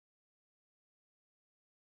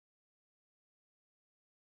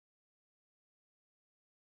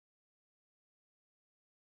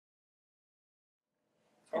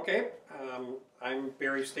Okay, I'm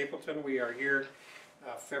Barry Stapleton. We are here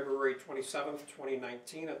February 27th,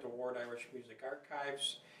 2019 at the Ward Irish Music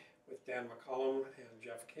Archives with Dan McCullum and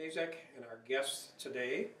Jeff Kazek. And our guest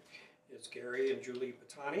today is Gary and Julie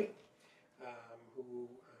Bottoni, who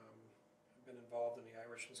have been involved in the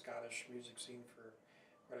Irish and Scottish music scene for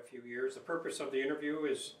quite a few years. The purpose of the interview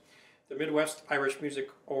is the Midwest Irish Music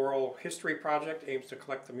Oral History Project aims to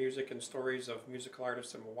collect the music and stories of musical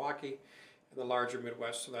artists in Milwaukee and the larger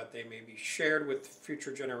Midwest so that they may be shared with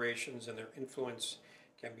future generations and their influence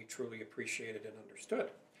can be truly appreciated and understood.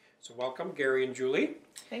 So welcome, Gary and Julie.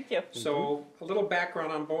 Thank you. So a little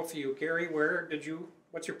background on both of you. Gary,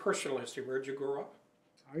 what's your personal history? Where did you grow up?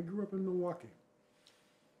 I grew up in Milwaukee.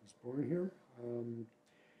 I was born here.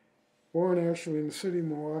 Born actually in the city of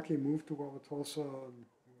Milwaukee, moved to Wauwatosa when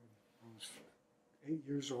I was 8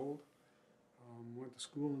 years old. Went to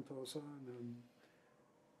school in Tulsa and then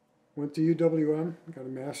went to UWM, got a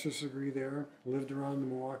master's degree there, lived around the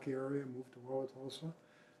Milwaukee area, moved to Wauwatosa,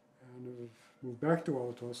 and have moved back to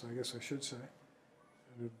Wauwatosa, I guess I should say,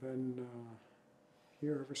 and have been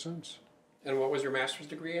here ever since. And what was your master's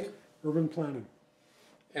degree in? Urban planning.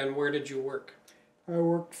 And where did you work? I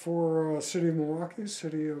worked for City of Milwaukee,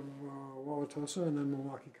 City of Wauwatosa, and then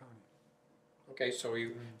Milwaukee County. Okay, so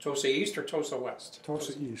you Tosa East or Tosa West?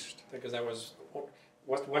 Tosa East. Because that was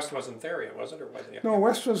West wasn't there yet, was it, or wasn't it? No,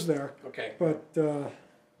 West was there. Okay. But well,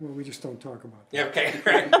 we just don't talk about that. Yeah. Okay.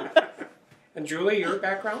 Right. And Julie, your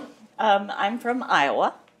background? I'm from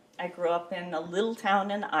Iowa. I grew up in a little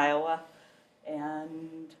town in Iowa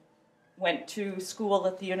and went to school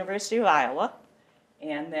at the University of Iowa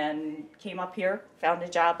and then came up here, found a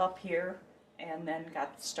job up here, and then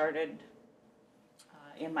got started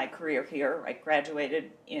in my career here. I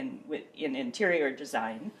graduated in interior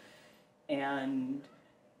design and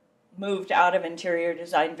moved out of interior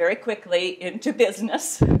design very quickly into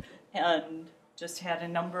business and just had a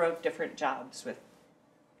number of different jobs with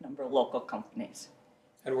a number of local companies.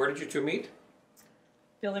 And where did you two meet?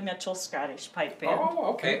 Billy Mitchell Scottish Pipe Band.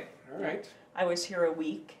 Oh, okay. All right. I was here a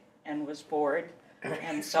week and was bored,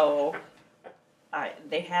 and so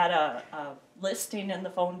they had a listing in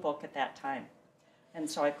the phone book at that time. And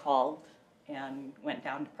so I called and went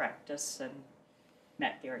down to practice and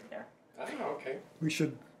met Gary there. Oh, okay. We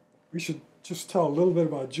should just tell a little bit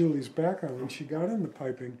about Julie's background when she got into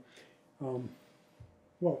piping.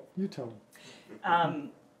 Well, you tell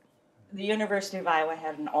them. The University of Iowa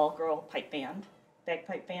had an all-girl pipe band,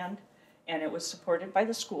 bagpipe band, and it was supported by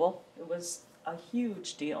the school. It was a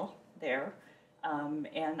huge deal there,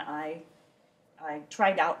 and I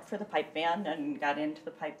tried out for the pipe band and got into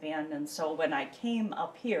the pipe band, and so when I came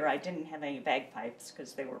up here, I didn't have any bagpipes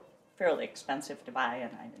because they were fairly expensive to buy,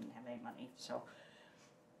 and I didn't have any money. So,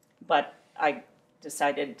 but I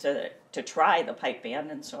decided to try the pipe band,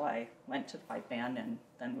 and so I went to the pipe band, and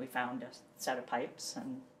then we found a set of pipes,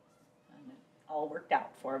 and it all worked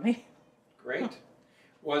out for me. Great.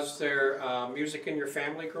 Was there music in your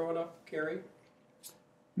family growing up, Gary?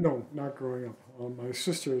 No, not growing up. My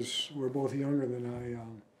sisters were both younger than I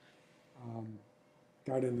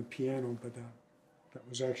got into piano, but that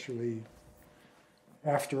was actually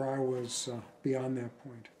after I was beyond that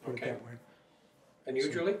point, put it that way. And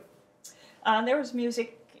you, Julie? There was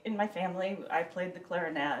music in my family. I played the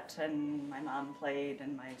clarinet, and my mom played,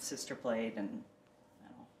 and my sister played, and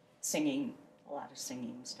singing, a lot of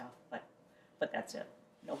singing stuff, but that's it.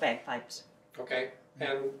 No bagpipes. Okay.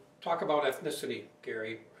 And talk about ethnicity,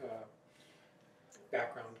 Gary.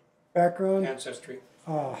 Background? Ancestry.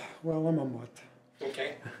 Well, I'm a mutt.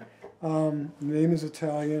 Okay. Name is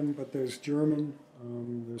Italian, but there's German,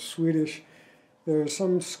 there's Swedish, there's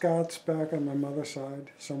some Scots back on my mother's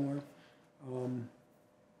side somewhere.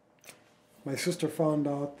 My sister found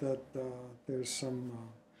out that there's some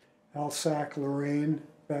Alsace-Lorraine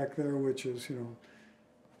back there, which is,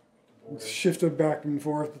 it's shifted back and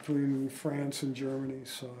forth between France and Germany,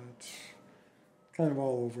 so it's kind of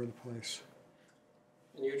all over the place.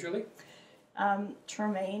 And you, Julie?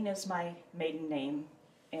 Tremaine is my maiden name,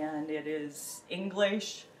 and it is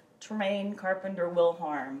English, Tremaine Carpenter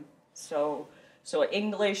Wilharm. So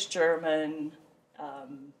English, German,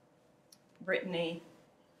 Brittany.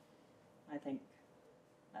 I think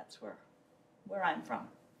that's where I'm from.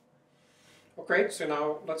 Well, great. So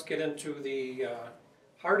now let's get into the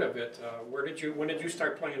heart of it. When did you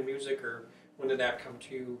start playing music, or when did that come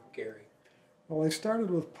to you, Gary? Well, I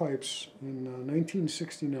started with pipes in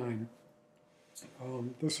 1969.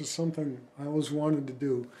 This is something I always wanted to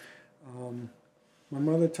do. My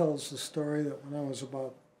mother tells the story that when I was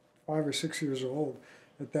about 5 or 6 years old,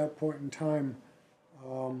 at that point in time,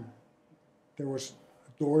 there was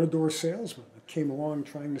door-to-door salesman that came along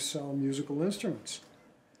trying to sell musical instruments.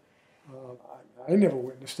 I never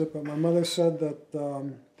witnessed it, but my mother said that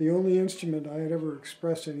the only instrument I had ever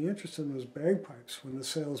expressed any interest in was bagpipes when the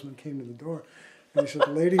salesman came to the door. And he said,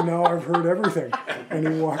 "Lady, now I've heard everything," and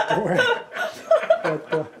he walked away.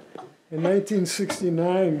 But in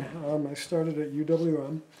 1969, I started at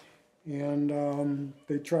UWM, and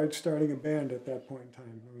they tried starting a band at that point in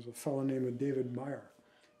time. There was a fellow named David Meyer,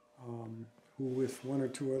 who with one or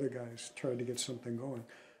two other guys tried to get something going.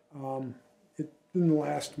 It didn't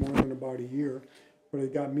last more than about a year, but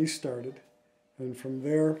it got me started. And from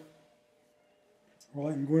there, well,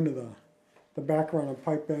 I can go into the background of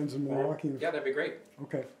pipe bands in Milwaukee. Yeah, that'd be great.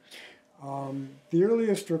 Okay. The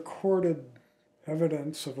earliest recorded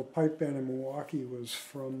evidence of a pipe band in Milwaukee was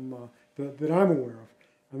from, that I'm aware of,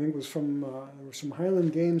 I think it was from, there were some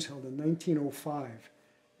Highland Games held in 1905,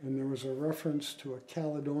 and there was a reference to a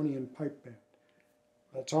Caledonian pipe band.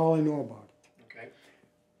 That's all I know about it. Okay.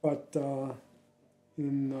 But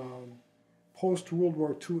in post-World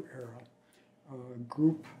War II era, a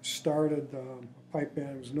group started a pipe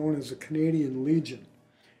band. It was known as the Canadian Legion.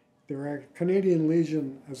 The Canadian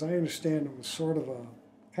Legion, as I understand it, was sort of a,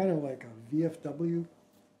 kind of like a VFW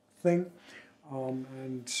thing.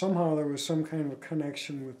 And somehow there was some kind of a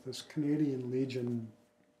connection with this Canadian Legion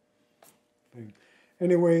thing.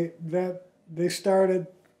 Anyway, that they started,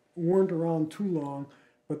 weren't around too long,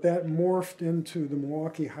 but that morphed into the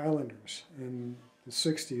Milwaukee Highlanders in the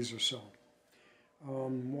 60s or so.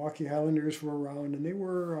 Milwaukee Highlanders were around, and they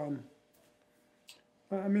were,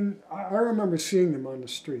 I mean, I remember seeing them on the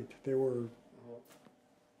street. They were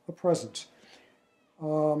a presence.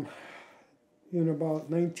 In about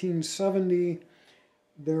 1970,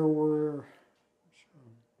 there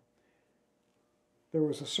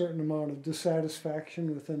was a certain amount of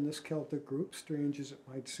dissatisfaction within this Celtic group, strange as it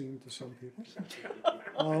might seem to some people.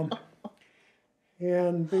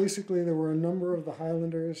 And basically there were a number of the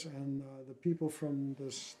Highlanders and the people from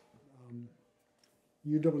this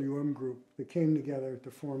UWM group that came together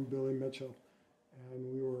to form Billy Mitchell. And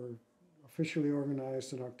we were officially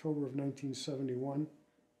organized in October of 1971.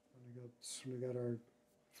 We got our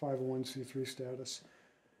 501c3 status.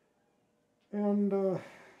 And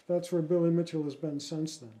that's where Billy Mitchell has been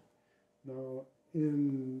since then. Now,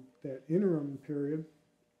 in that interim period,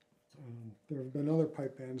 there have been other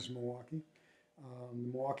pipe bands in Milwaukee. The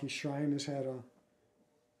Milwaukee Shrine has had a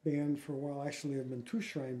band for a while. Actually, there have been two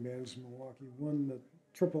shrine bands in Milwaukee. One, the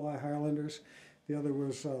Triple I Highlanders. The other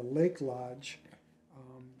was Lake Lodge.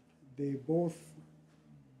 They both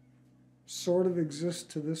sort of exist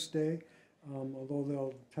to this day, although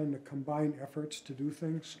they'll tend to combine efforts to do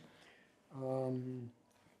things.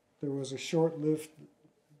 There was a short-lived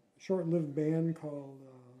band called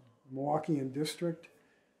Milwaukee and District,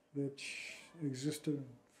 which existed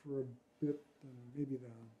for a bit in maybe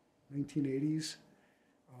the 1980s.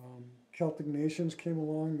 Celtic Nations came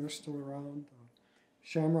along, they're still around.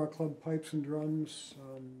 Shamrock Club Pipes and Drums,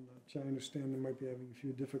 which I understand they might be having a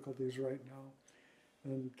few difficulties right now.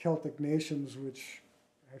 And Celtic Nations, which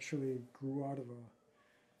actually grew out of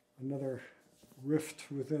another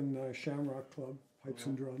rift within Shamrock Club Pipes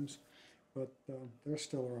and Drums, but they're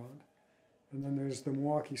still around. And then there's the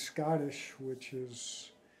Milwaukee Scottish, which has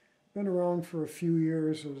been around for a few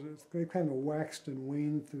years. They kind of waxed and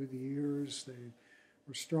waned through the years. They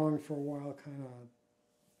were strong for a while, kind of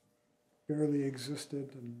barely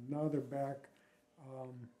existed, and now they're back.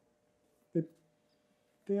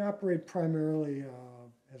 They operate primarily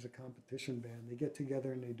as a competition band. They get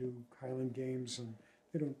together and they do Highland Games, and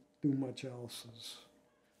they don't do much else,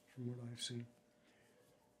 from what I've seen.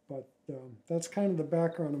 But that's kind of the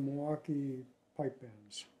background of Milwaukee pipe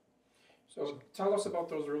bands. So tell us about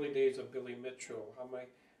those early days of Billy Mitchell. How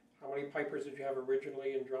many pipers did you have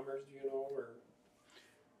originally and drummers, do you know? Or?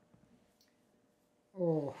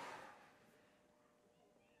 Oh,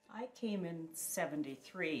 I came in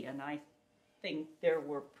 '73, and I think there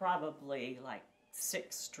were probably like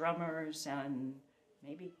 6 drummers and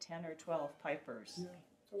maybe 10 or 12 pipers. yeah.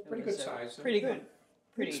 So pretty good size. Pretty Yeah. good,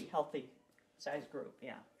 pretty healthy size group,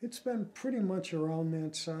 yeah. It's been pretty much around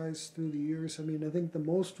that size through the years. I mean, I think the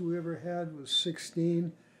most we ever had was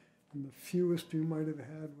 16, and the fewest we might have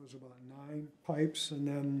had was about 9 pipes, and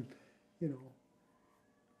then,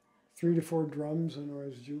 3 to 4 drums, and or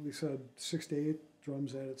as Julie said, 6 to 8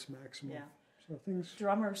 drums at its maximum. Yeah. So things.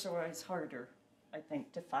 Drummers are always harder, I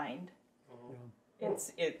think, to find. Yeah.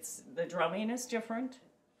 It's the drumming is different,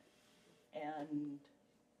 and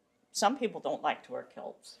some people don't like to wear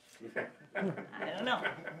kilts. I don't know.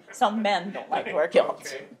 Some men don't like to wear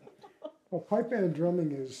kilts. Okay. Well, pipe band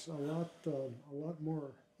drumming is a lot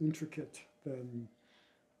more intricate than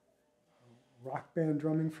rock band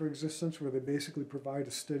drumming for existence, where they basically provide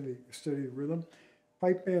a steady rhythm.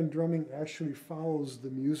 Pipe band drumming actually follows the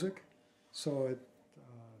music, so it,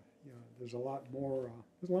 you know, there's a lot more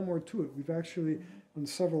to it. We've actually, on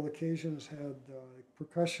several occasions, had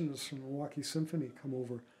percussionists from Milwaukee Symphony come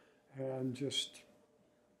over and just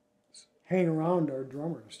hang around our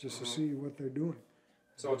drummers just to see what they're doing.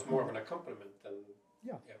 So it's more of an accompaniment than...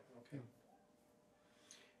 Yeah. Okay.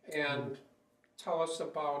 And tell us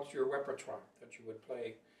about your repertoire that you would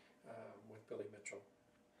play with Billy Mitchell.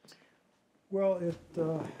 Well,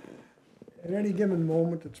 at any given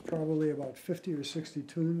moment, it's probably about 50 or 60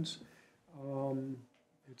 tunes.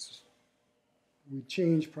 We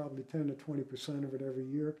change probably 10 to 20% of it every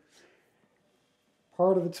year.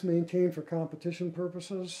 Part of it's maintained for competition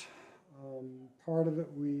purposes. Part of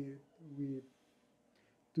it we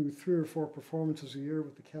do 3 or 4 performances a year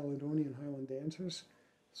with the Caledonian Highland Dancers,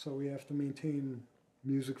 so we have to maintain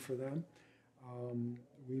music for them.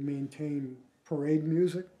 We maintain parade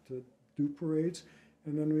music to do parades,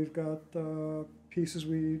 and then we've got pieces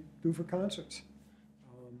we do for concerts.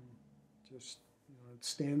 Just, you know,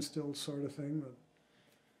 standstill sort of thing, but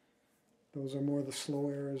those are more the slow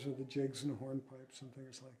airs or the jigs and the hornpipes and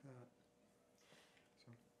things like that.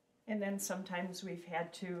 So. And then sometimes we've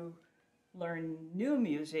had to learn new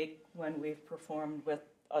music when we've performed with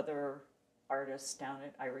other artists down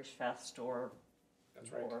at Irish Fest or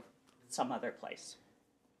some other place.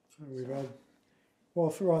 We've had, well,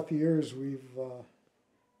 throughout the years, we've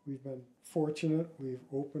been fortunate. We've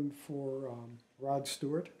opened for Rod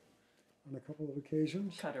Stewart on a couple of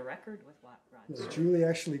occasions. Cut a record with Rod Stewart. Julie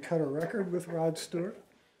actually cut a record with Rod Stewart.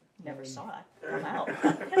 Never saw it come out.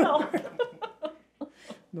 You know.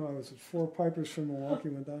 No, I was at 4 pipers from Milwaukee,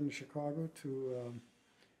 went down to Chicago to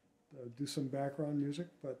do some background music,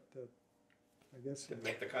 but I guess Didn't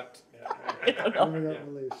make the cut. never got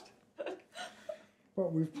released.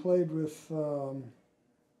 But we've played with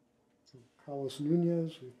Carlos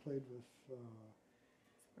Nunez, we've played with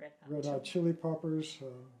Red Hot Chili Peppers,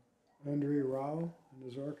 Andre Rao and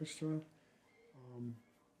his orchestra.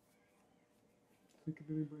 Think of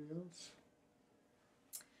anybody else?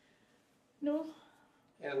 No.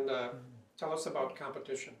 And tell us about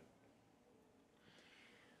competition.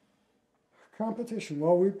 Competition.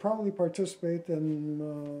 Well, we probably participate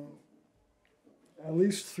in at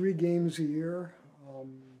least 3 games a year.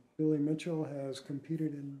 Billy Mitchell has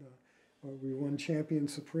competed in, we won Champion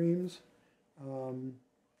Supremes a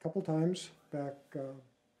couple times back,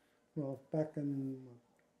 back in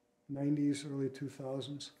 90s, early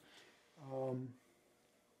 2000s.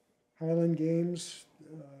 Highland Games,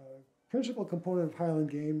 principal component of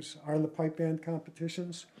Highland Games are the pipe band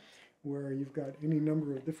competitions, where you've got any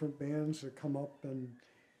number of different bands that come up, and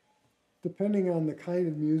depending on the kind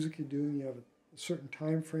of music you're doing, you have a certain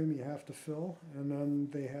time frame you have to fill, and then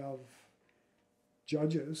they have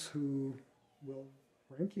judges who will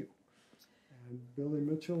rank you. And Billy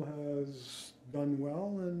Mitchell has done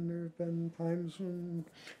well, and there have been times when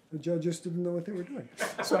the judges didn't know what they were doing.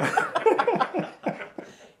 So.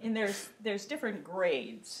 And there's different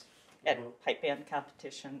grades at pipe band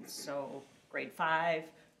competitions. So grade 5,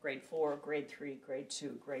 grade 4, grade 3, grade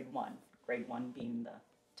 2, grade 1. Grade 1 being the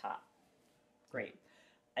top grade.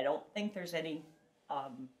 I don't think there's any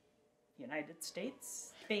United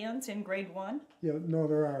States bands in grade 1. Yeah, no,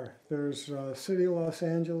 there are. There's City of Los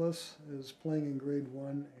Angeles is playing in grade 1,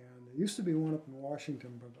 and there used to be one up in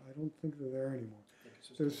Washington, but I don't think they're there anymore.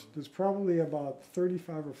 There's probably about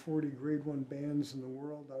 35 or 40 grade 1 bands in the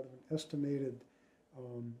world out of an estimated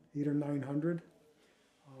 800 or 900.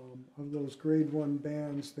 Of those grade 1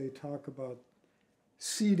 bands, they talk about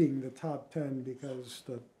seeding the top 10 because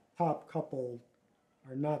the top couple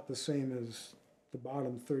are not the same as the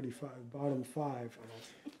bottom 5.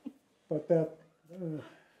 But that,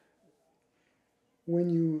 when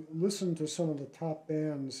you listen to some of the top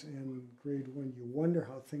bands in grade 1, you wonder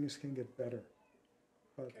how things can get better.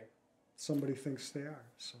 But somebody thinks they are.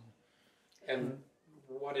 So. And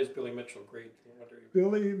what is Billy Mitchell grade? What are you?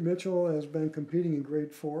 Billy Mitchell has been competing in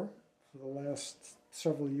grade 4 for the last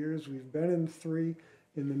several years. We've been in 3.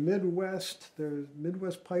 In the Midwest, there's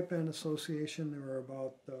Midwest Pipe Band Association. There are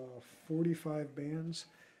about 45 bands.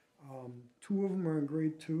 2 of them are in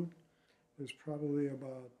grade 2. There's probably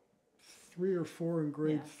about 3 or 4 in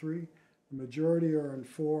grade 3. The majority are in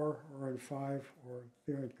 4 or in 5, or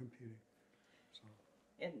they aren't competing. So.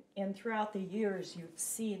 And throughout the years, you've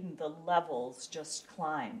seen the levels just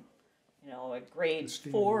climb. You know, a grade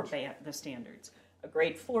 4 band, the standards. A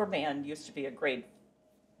grade 4 band used to be a grade,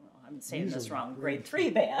 I'm saying this wrong, grade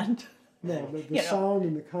 3 band. No, the sound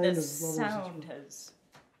and the kind of the levels. sound has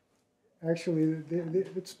Actually,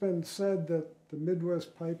 it's been said that the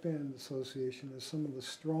Midwest Pipe Band Association is some of the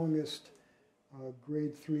strongest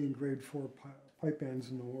grade 3 and grade 4 pipe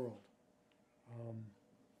bands in the world.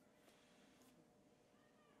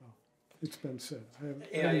 Well, it's been said.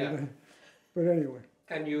 Yeah. But anyway.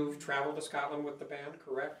 And you've traveled to Scotland with the band,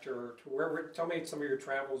 correct? Or to where? Tell me some of your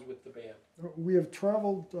travels with the band. We have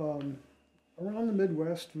traveled around the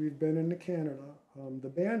Midwest. We've been into Canada. The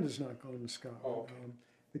band has not gone to Scotland. Oh, okay.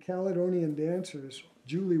 The Caledonian Dancers,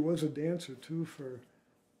 Julie was a dancer too for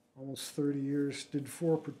almost 30 years, did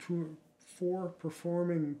four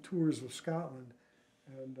performing tours of Scotland,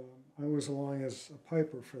 and I was along as a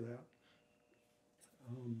piper for that.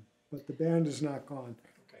 But the band has not gone.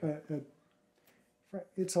 Okay.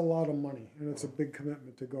 It's a lot of money, and it's a big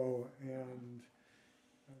commitment to go, and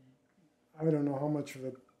I don't know how much of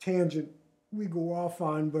a tangent we go off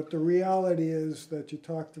on, but the reality is that you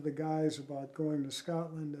talk to the guys about going to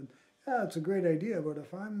Scotland, and yeah, it's a great idea, but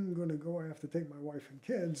if I'm going to go, I have to take my wife and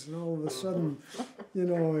kids, and all of a sudden, you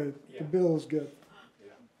know, the bills get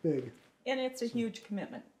big. And it's a huge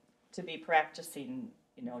commitment to be practicing,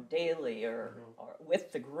 you know, daily or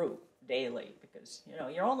with the group daily, because, you know,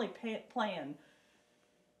 you're only playing,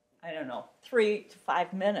 I don't know, 3 to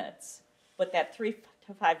 5 minutes, but that 3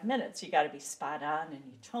 to 5 minutes, you got to be spot on, and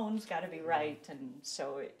your tone's got to be right, and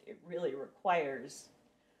so it really requires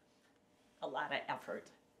a lot of effort,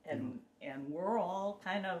 and we're all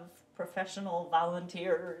kind of professional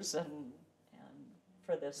volunteers and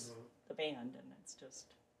for this the band, and it's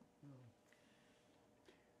just.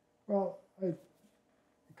 Well,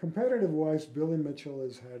 competitive-wise, Billy Mitchell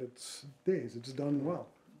has had its days. It's done well,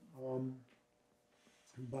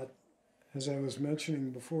 but as I was mentioning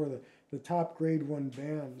before, the top grade 1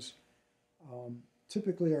 bands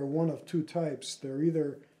typically are one of two types. They're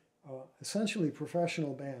either essentially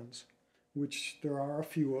professional bands, which there are a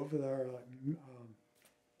few of. There are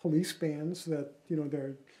police bands that, you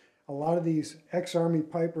know, a lot of these ex-Army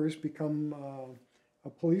pipers become a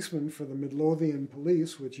policeman for the Midlothian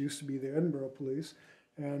Police, which used to be the Edinburgh Police,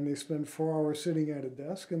 and they spend 4 hours sitting at a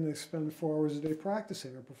desk, and they spend 4 hours a day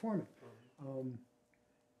practicing or performing.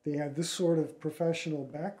 They have this sort of professional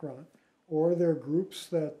background, or they're groups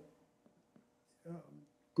that,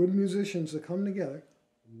 good musicians that come together,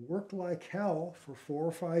 work like hell for 4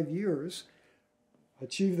 or 5 years,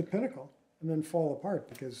 achieve the pinnacle, and then fall apart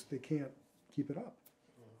because they can't keep it up.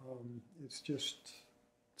 It's just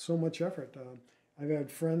so much effort. I've had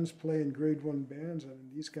friends play in grade 1 bands,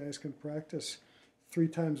 and these guys can practice 3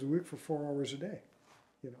 times a week for 4 hours a day,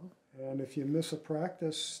 you know. And if you miss a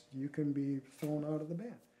practice, you can be thrown out of the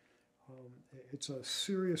band. It's a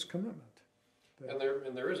serious commitment. And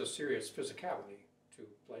there is a serious physicality to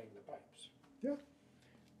playing the pipes. Yeah.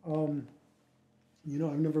 You know,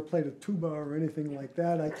 I've never played a tuba or anything like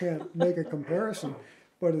that. I can't make a comparison,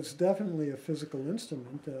 but it's definitely a physical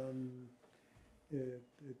instrument. It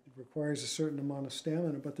requires a certain amount of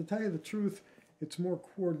stamina. But to tell you the truth, it's more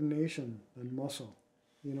coordination than muscle.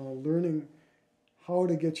 You know, learning how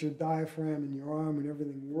to get your diaphragm and your arm and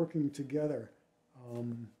everything working together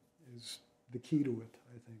is the key to it,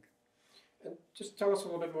 I think. And just tell us a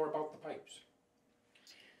little bit more about the pipes.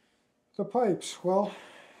 The pipes, well,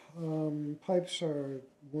 pipes are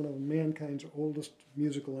one of mankind's oldest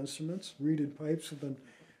musical instruments. Reeded pipes have been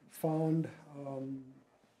found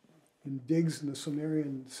in digs in the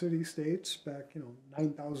Sumerian city-states back,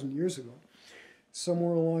 9,000 years ago.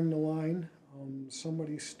 Somewhere along the line,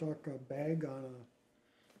 somebody stuck a bag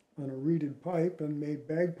on a reeded pipe and made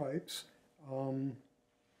bagpipes.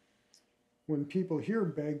 When people hear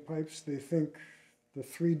bagpipes, they think the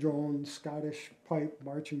 3-drone Scottish pipe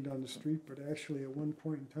marching down the street, but actually at one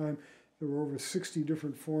point in time, there were over 60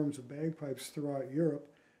 different forms of bagpipes throughout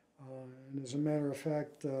Europe. And as a matter of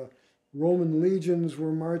fact, Roman legions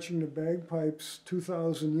were marching to bagpipes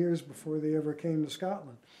 2,000 years before they ever came to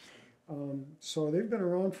Scotland. So they've been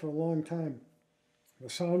around for a long time. The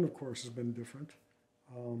sound, of course, has been different.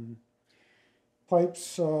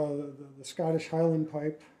 Pipes, the Scottish Highland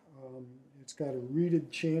pipe, it's got a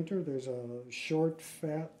reeded chanter. There's a short,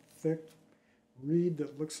 fat, thick reed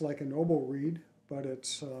that looks like an oboe reed, but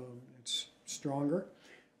it's stronger.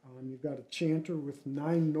 You've got a chanter with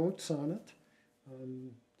 9 notes on it.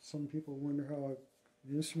 Some people wonder how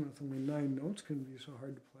an instrument with only 9 notes can be so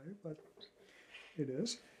hard to play, but it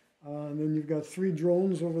is. And then you've got 3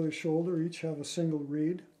 drones over the shoulder, each have a single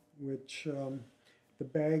reed, which the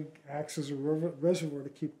bag acts as a reservoir to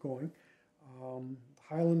keep going.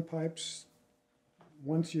 Highland pipes,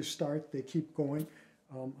 once you start, they keep going.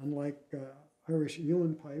 Unlike Irish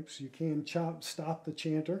Eland pipes, you can stop the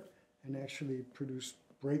chanter and actually produce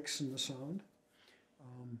breaks in the sound.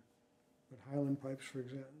 Highland pipes, for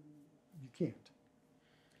example, you can't.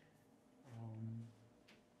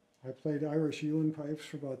 I played Irish Uilleann pipes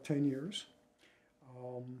for about 10 years.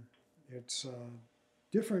 It's a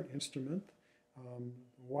different instrument,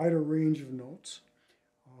 wider range of notes.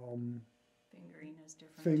 Fingering is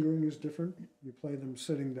different. Fingering is different. You play them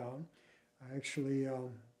sitting down. I actually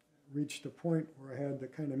reached a point where I had to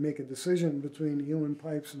kind of make a decision between Uilleann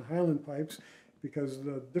pipes and Highland pipes because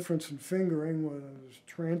the difference in fingering was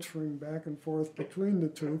transferring back and forth between the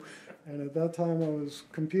two. And at that time I was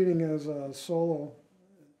competing as a soloist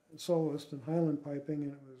in Highland piping,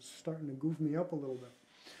 and it was starting to goof me up a little bit.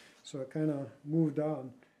 So I kind of moved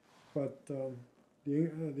on. But the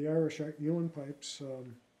Irish Uilleann pipes,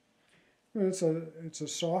 it's a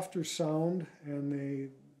softer sound, and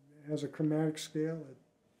it has a chromatic scale. It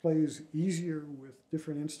plays easier with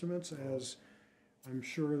different instruments, as I'm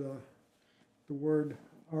sure the word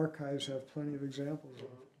archives have plenty of examples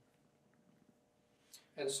of.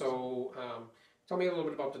 And so, tell me a little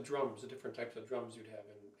bit about the drums, the different types of drums you'd have in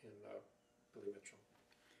Billy Mitchell.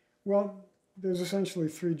 Well, there's essentially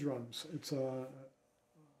 3 drums. It's a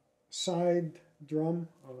side drum.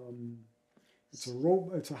 It's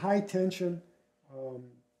a high tension.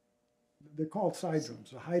 They're called side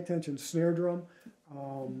drums. A high tension snare drum.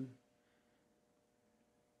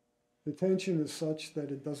 The tension is such that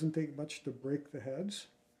it doesn't take much to break the heads.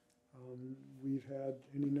 We've had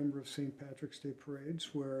any number of St. Patrick's Day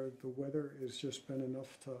parades where the weather has just been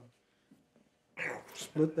enough to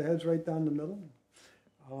split the heads right down the middle.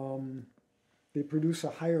 They produce a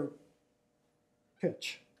higher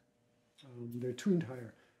pitch. They're tuned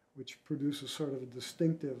higher, which produces sort of a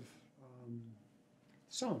distinctive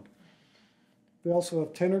sound. They also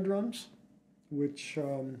have tenor drums, which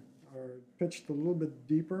are pitched a little bit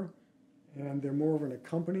deeper, and they're more of an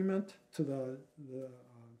accompaniment to the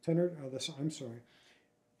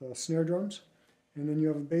snare drums. And then you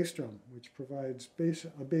have a bass drum, which provides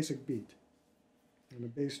a basic beat. And a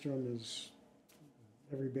bass drum is,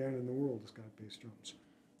 every band in the world has got bass drums.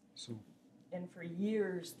 So. And for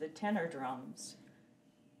years, the tenor drums,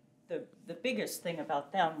 the biggest thing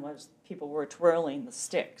about them was people were twirling the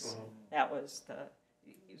sticks. That was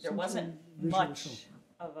there wasn't much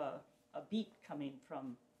of a beat coming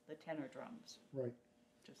from the tenor drums. Right.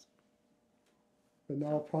 Just. But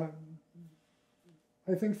now,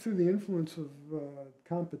 I think through the influence of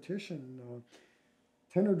competition,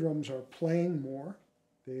 tenor drums are playing more.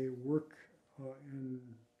 They work in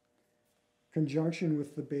conjunction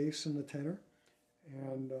with the bass and the tenor.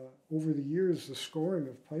 And over the years, the scoring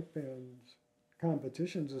of pipe band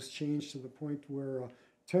competitions has changed to the point where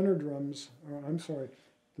the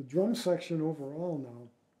drum section overall now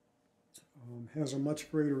has a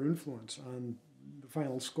much greater influence on the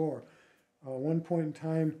final score. One point in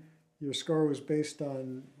time, your score was based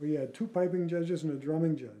on, we had 2 piping judges and a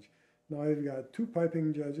drumming judge. Now you've got 2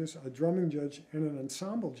 piping judges, a drumming judge, and an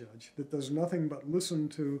ensemble judge that does nothing but listen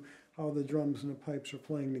to how the drums and the pipes are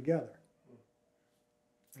playing together.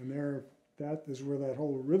 And that is where that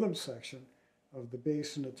whole rhythm section of the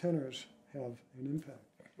bass and the tenors have an impact.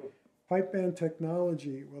 Pipe band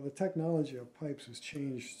technology, well, the technology of pipes has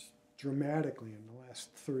changed dramatically in the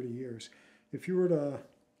last 30 years. If you were to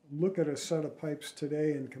look at a set of pipes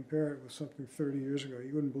today and compare it with something 30 years ago,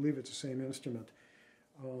 you wouldn't believe it's the same instrument.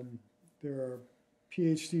 There are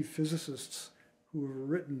PhD physicists who have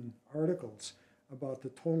written articles about the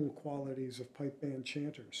tonal qualities of pipe band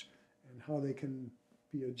chanters and how they can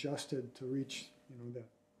be adjusted to reach, that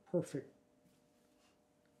perfect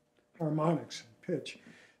harmonics and pitch.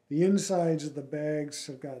 The insides of the bags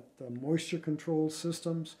have got moisture control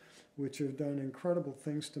systems, which have done incredible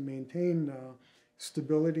things to maintain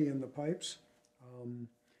stability in the pipes.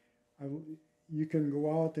 You can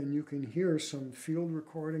go out and you can hear some field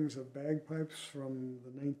recordings of bagpipes from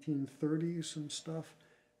the 1930s and stuff,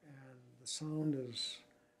 and the sound is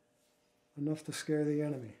enough to scare the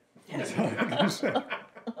enemy. That's all I can say.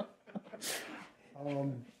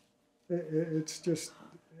 It's just,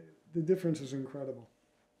 the difference is incredible.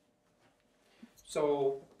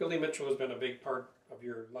 So Billy Mitchell has been a big part of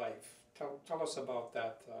your life. Tell us about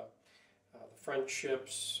that, the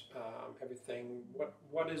friendships, everything.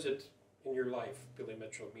 What is it in your life Billy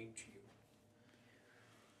Mitchell mean to you?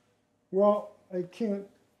 Well, I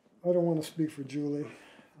don't want to speak for Julie. Why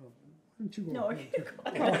don't you go? No, ahead? you go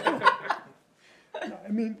ahead. I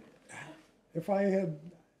mean,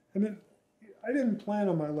 I didn't plan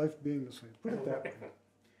on my life being this way, put it that way.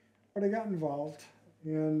 But I got involved,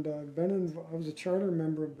 and I was a charter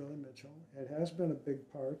member of Billy Mitchell. It has been a big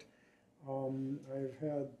part. I've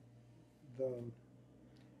had the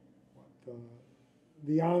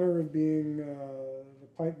the honor of being the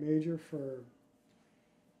pipe major for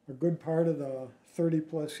a good part of the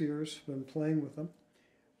 30-plus years. Been playing with them.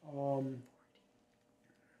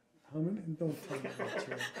 How many? Don't tell me that,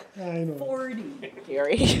 Joe. I know. 40,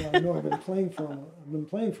 Gary. Yeah, I know. I've been playing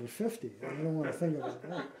for 50. I don't want to think about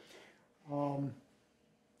that.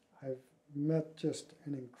 I've met just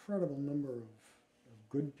an incredible number of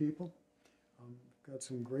good people. Got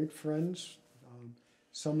some great friends.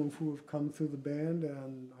 Some of who have come through the band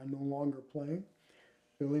and are no longer playing.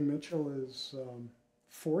 Billy Mitchell is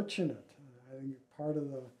fortunate. I think part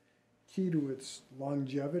of the key to its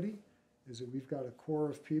longevity is that we've got a core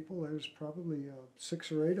of people. There's probably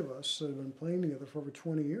 6 or 8 of us that have been playing together for over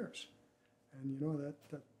 20 years. And you know,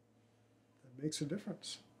 that makes a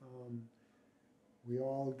difference. We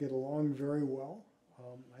all get along very well.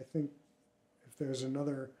 I think if there's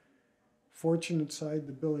another fortunate side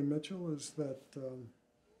to Billy Mitchell is that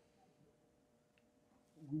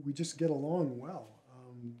we just get along well.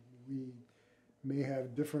 We may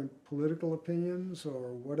have different political opinions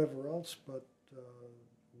or whatever else, but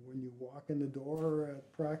when you walk in the door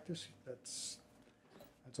at practice, that's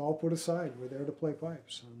all put aside. We're there to play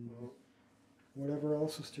pipes, and whatever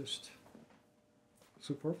else is just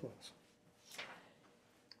superfluous.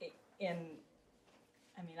 And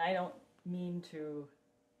I mean, I don't mean to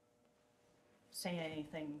say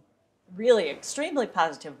anything really extremely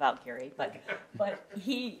positive about Gary, but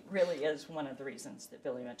he really is one of the reasons that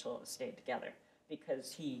Billy Mitchell has stayed together,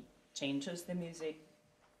 because he changes the music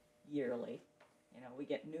yearly. You know, we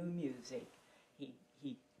get new music.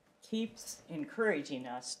 He keeps encouraging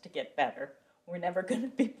us to get better. We're never going to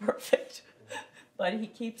be perfect, but he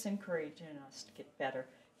keeps encouraging us to get better.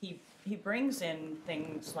 He brings in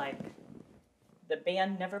things like the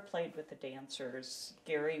band never played with the dancers.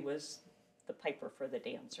 Gary was the piper for the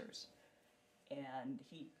dancers. And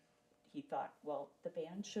he thought, well, the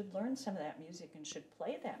band should learn some of that music and should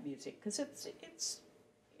play that music, because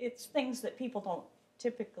it's things that people don't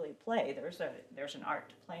typically play. There's an art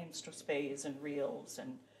to playing strathspeys and reels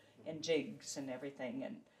and jigs and everything,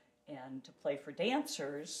 and to play for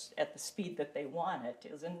dancers at the speed that they want it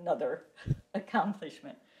is another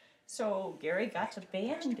accomplishment. So Gary got the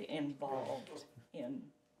band involved in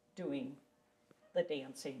doing the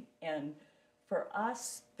dancing, and for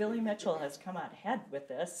us, Billy Mitchell has come out ahead with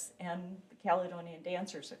this, and the Caledonian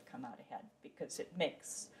dancers have come out ahead, because it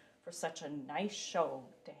makes for such a nice show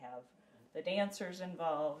to have the dancers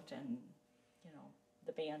involved and, you know,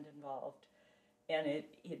 the band involved. And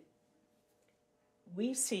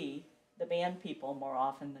we see the band people more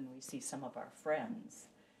often than we see some of our friends.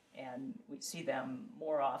 And we see them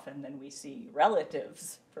more often than we see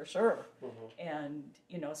relatives, for sure. Mm-hmm. And,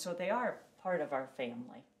 you know, so they are part of our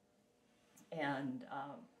family. And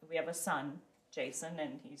we have a son, Jason,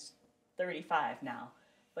 and he's 35 now.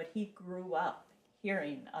 But he grew up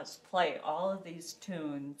hearing us play all of these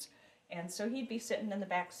tunes. And so he'd be sitting in the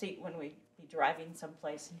back seat when we'd be driving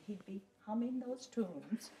someplace, and he'd be humming those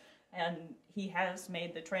tunes. And he has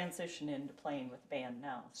made the transition into playing with the band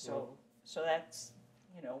now. So that's,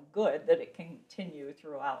 you know, good that it can continue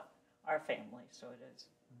throughout our family. So it is.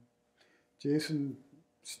 Jason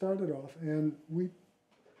started off, and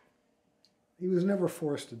he was never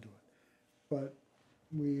forced to do it, but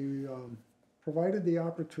we provided the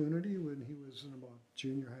opportunity when he was in about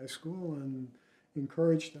junior high school and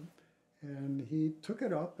encouraged him. And he took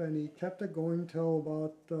it up, and he kept it going till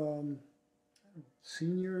about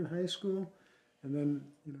senior in high school. And then,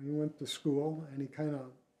 you know, he went to school, and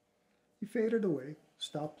he faded away,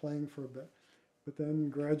 stopped playing for a bit, but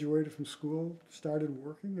then graduated from school, started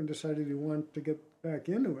working, and decided he wanted to get back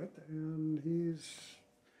into it. And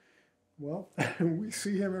well, we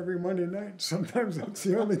see him every Monday night. Sometimes that's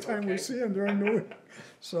the only time we see him during the week.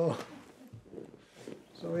 So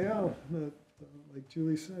yeah, like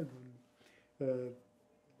Julie said,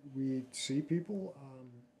 we see people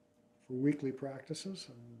for weekly practices,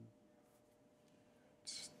 and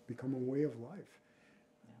it's become a way of life.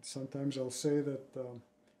 Yeah. Sometimes I'll say that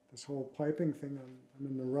this whole piping thing, I'm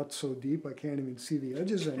in the rut so deep I can't even see the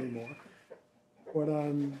edges anymore. But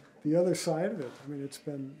on the other side of it, I mean, it's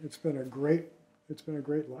been a great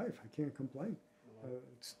life. I can't complain.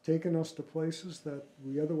 It's taken us to places that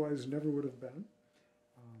we otherwise never would have been.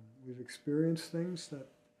 We've experienced things that,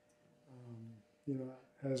 you know,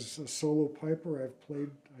 as a solo piper,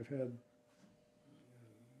 I've had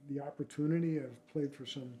the opportunity. I've played for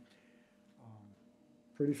some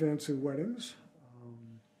pretty fancy weddings.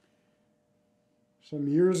 Some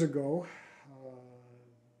years ago,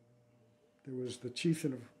 there was the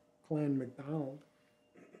chieftain of Clan MacDonald.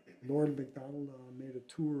 Lord MacDonald made a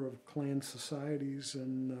tour of clan societies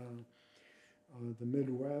in the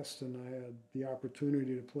Midwest, and I had the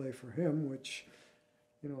opportunity to play for him, which,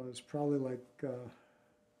 you know, is probably like, I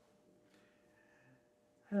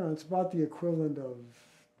don't know, it's about the equivalent of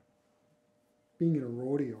being in a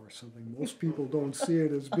rodeo or something. Most people don't see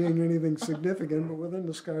it as being anything significant, but within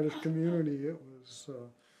the Scottish community, it was,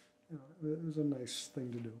 you know, it was a nice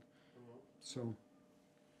thing to do. So.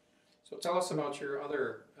 So tell us about your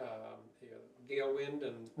other Gale Wind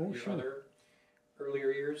and your Sure. other earlier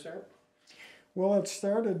years there. Well, it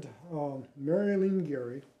started, Mary Eileen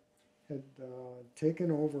Gary had taken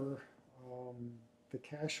over the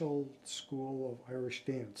Cashel School of Irish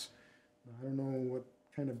Dance. Now, I don't know what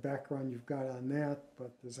kind of background you've got on that,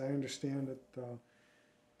 but as I understand it,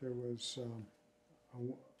 there was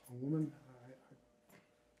a woman,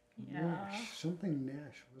 Yeah. Nash, something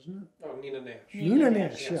Nash, wasn't it? Oh, Nina Nash. Nina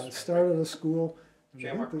Nash, Nash, yes, yeah, right. started a school. and I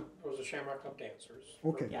think Shamrock, that- it was a Shamrock Club Dancers.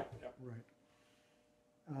 Okay. Yeah. Yep. Right.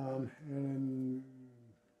 And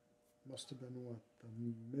must have been what,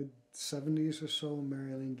 the mid-70s or so,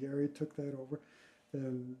 Mary Ellen Gary took that over.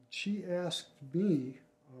 Then she asked me,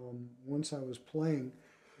 once I was playing,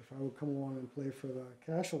 if I would come along and play for the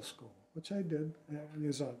Cashel School, which I did, and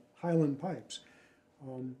is Highland Pipes,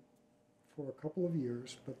 for a couple of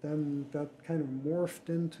years. But then that kind of morphed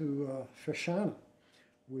into Fashana,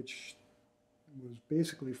 which was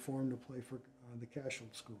basically formed to play for the Cashel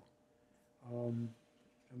School.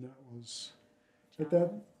 And that was, but that,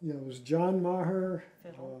 you know, it was John Maher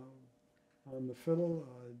Fiddle. on the fiddle,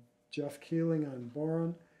 Jeff Keeling on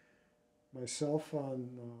Boron, myself on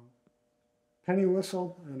penny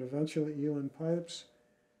whistle, and eventually Eland Pipes.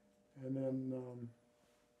 And then, I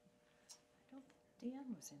don't think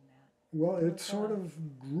Dan was in that. well, it Okay. sort of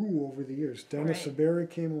grew over the years. Dennis Right. Saberi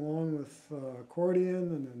came along with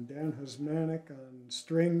accordion, and then Dan Hasmanik on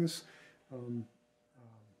strings,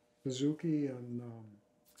 bouzouki and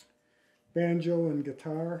banjo and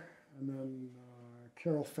guitar, and then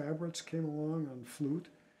Carol Fabritz came along on flute,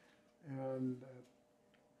 and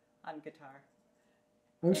On guitar.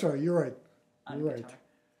 I'm sorry, you're right. On You're right. guitar.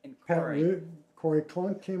 And Pat Corey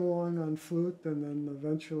Clunk came along on flute, and then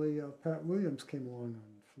eventually Pat Williams came along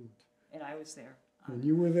on flute. And I was there. And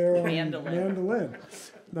you were there on Mandolin. mandolin.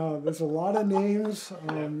 Now, there's a lot of names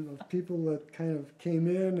of people that kind of came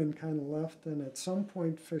in and kind of left, and at some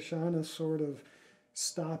point, Fashana sort of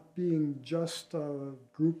stopped being just a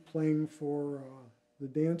group playing for the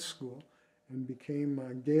dance school and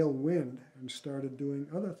became Gale Wind and started doing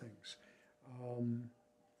other things.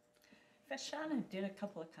 Fashana did a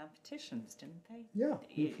couple of competitions, didn't they? Yeah,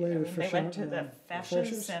 we played at They went to Fashana- the Fashes,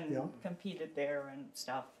 fashes and yeah. competed there and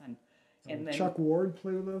stuff. And then Chuck Ward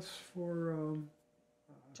played with us for a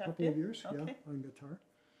Chuck couple of did? years, yeah, Okay. on guitar.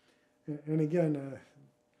 And again,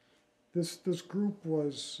 this group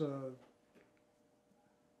was,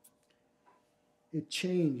 it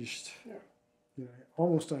changed, Yeah. you know,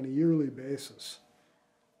 almost on a yearly basis.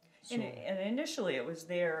 So, And initially, it was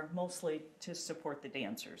there mostly to support the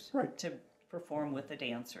dancers, Right. to perform with the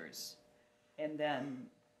dancers. And then,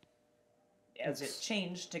 as it It's-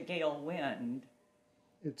 changed to Gale Wind,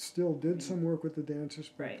 it still did some work with the dancers,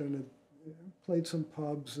 but Right. then it played some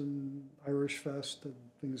pubs and Irish Fest and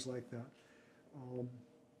things like that.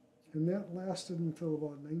 And that lasted until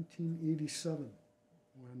about 1987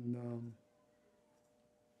 when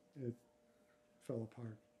it fell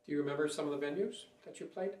apart. Do you remember some of the venues that you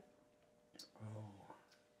played? Oh,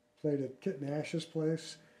 played at Kit Nash's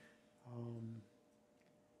place.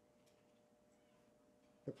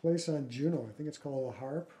 The place on Juneau, I think it's called the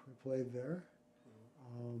Harp. We played there.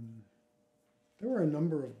 There were a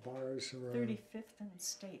number of bars around. 35th and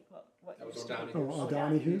State, what That was used to be- O'Donoghue's. Oh,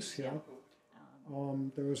 O'Donoghue's, yeah.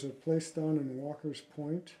 Um, There was a place down in Walker's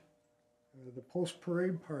Point. The post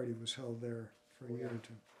parade party was held there for a year or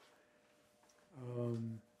two. boy.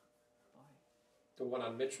 The one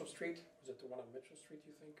on Mitchell Street? Was it the one on Mitchell Street,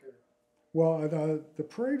 you think? Or? Well, the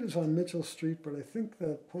parade is on Mitchell Street, but I think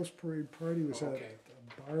the post parade party was Oh, at okay.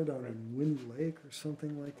 a bar down in Wind Lake or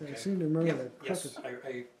something like that. I Okay. seem to remember Yeah, that. yes, crooked-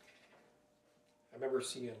 I remember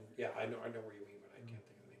seeing, yeah, I know where you mean, but I can't think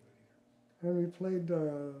of the name of it And we played, I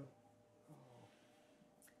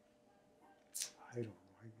don't know,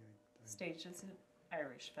 Stages at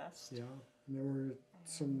Irish Fest. yeah. And there were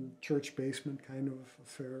some church basement kind of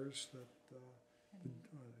affairs that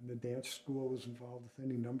the dance school was involved with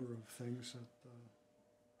any number of things that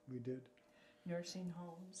we did. Nursing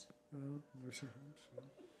homes. Nursing homes. Yeah.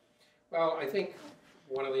 Well, I think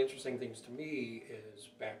one of the interesting things to me is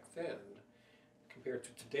back then, compared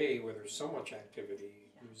to today, where there's so much activity,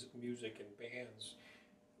 music and bands,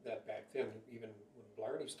 that back then, even when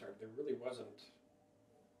Blarney started, there really wasn't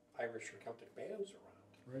Irish or Celtic bands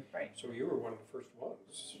around. right? Right. So you were one of the first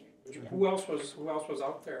ones. Yeah. Who else was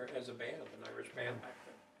out there as a band, an Irish band back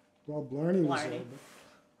then? Well, Blarney was there, Blarney.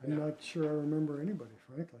 but I'm Yeah. not sure I remember anybody,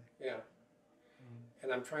 frankly. Yeah.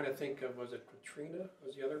 And I'm trying to think of, was it Katrina?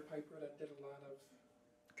 Was the other piper that did a lot of?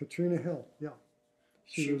 Katrina Hill, yeah.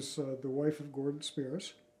 She She- was the wife of Gordon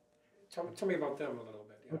Spears. Tell me about them a little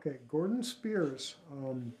bit. Yeah. Okay, Gordon Spears.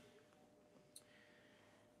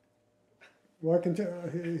 Well, I can tell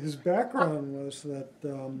his background was that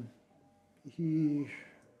he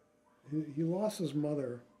lost his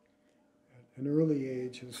mother at an early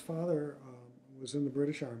age. His father was in the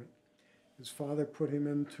British Army. His father put him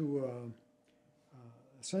into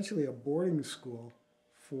essentially a boarding school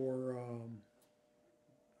for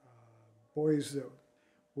boys that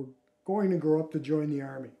were going to grow up to join the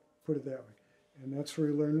Army, put it that way. And that's where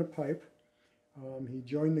he learned to pipe. He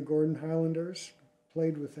joined the Gordon Highlanders,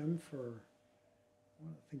 played with them for,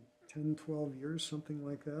 well, I think, 10, 12 years, something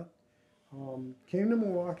like that. Came to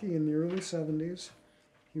Milwaukee in the early 70s.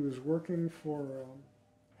 He was working for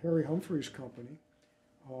Harry Humphrey's company.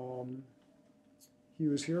 He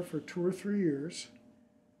was here for 2 or 3 years.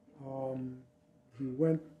 He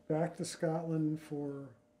went back to Scotland for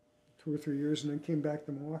 2 or 3 years and then came back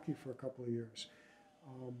to Milwaukee for a couple of years.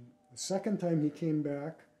 The second time he came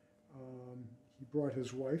back, he brought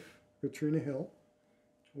his wife, Katrina Hill,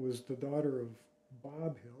 who was the daughter of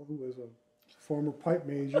Bob Hill, who was a former pipe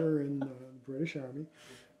major in the British Army.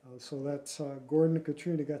 So that's Gordon and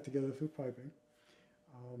Katrina got together through piping.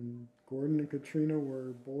 Gordon and Katrina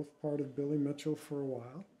were both part of Billy Mitchell for a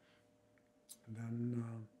while. And then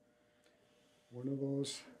one of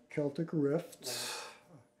those Celtic rifts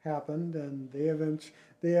happened, and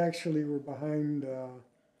they actually were behind the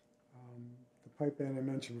pipe band I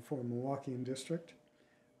mentioned before, Milwaukee District.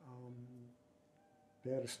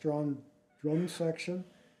 They had a strong drum section,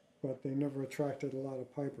 but they never attracted a lot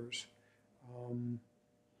of pipers. And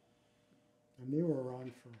they were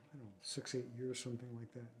around for, I don't know, 6, 8 years, something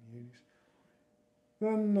like that in the 80s.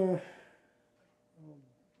 Then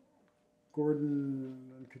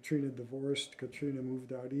Gordon and Katrina divorced. Katrina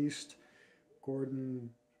moved out east.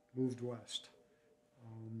 Gordon moved west.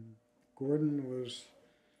 Gordon was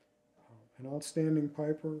an outstanding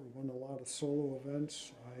piper, won a lot of solo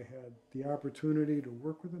events. I had the opportunity to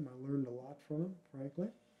work with him. I learned a lot from him,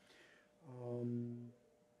 frankly.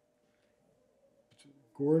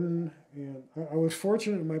 Gordon, and I was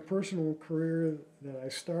fortunate in my personal career that I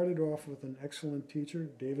started off with an excellent teacher,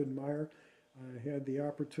 David Meyer. I had the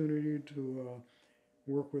opportunity to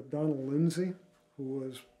work with Donald Lindsay, who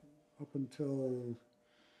was up until,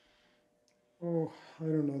 I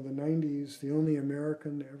don't know, the 90s, the only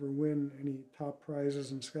American to ever win any top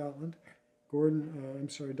prizes in Scotland.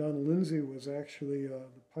 Donald Lindsay was actually the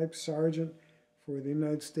pipe sergeant for the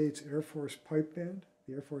United States Air Force pipe band.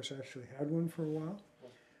 The Air Force actually had one for a while.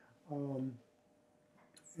 And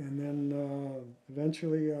then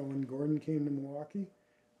eventually, when Gordon came to Milwaukee,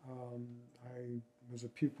 I was a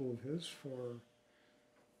pupil of his for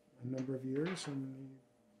a number of years, and he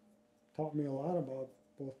taught me a lot about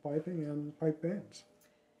both piping and pipe bands.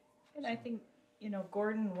 And I think,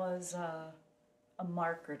 Gordon was a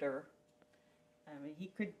marketer. I mean, he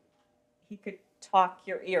could talk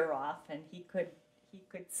your ear off, and he could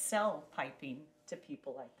sell piping to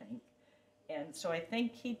people, I think. And so I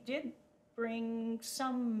think he did bring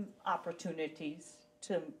some opportunities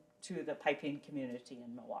to the piping community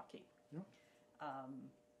in Milwaukee. Yep.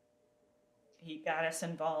 He got us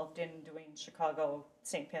involved in doing Chicago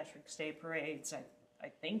St. Patrick's Day parades. I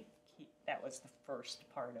think that was the first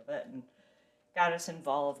part of it, and got us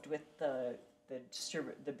involved with the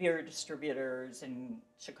beer distributors in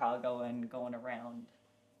Chicago and going around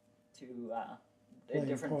to the Playing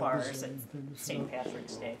different pubs bars at and things, St.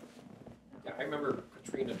 Patrick's Day. Yeah, I remember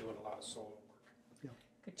Katrina doing a lot of solo work.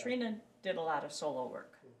 Katrina did a lot of solo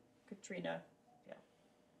work. Katrina,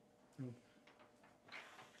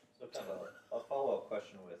 So kind of a follow-up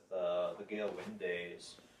question with the Gale Wind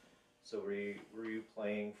Days. So were you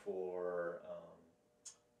playing for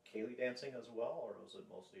Cayley dancing as well, or was it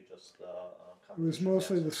mostly just It was competition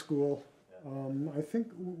mostly dancing? the school. Yeah. I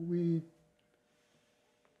think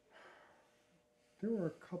there were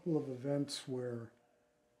a couple of events where,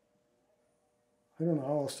 I don't know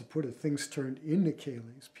how else to put it, things turned into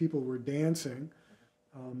Cayley's. People were dancing.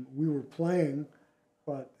 We were playing,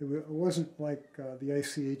 but it wasn't like the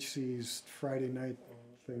ICHC's Friday night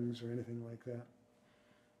things or anything like that.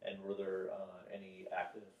 And were there any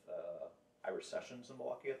active Irish sessions in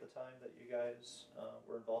Milwaukee at the time that you guys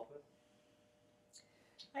were involved with?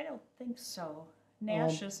 I don't think so.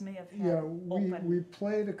 Nash's may have had Yeah, open. we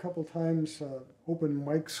played a couple times open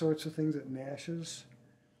mic sorts of things at Nash's.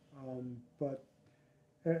 But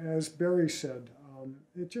as Barry said,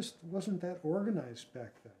 it just wasn't that organized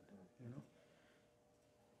back then, you know.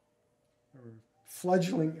 There were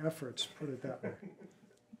fledgling efforts, put it that way.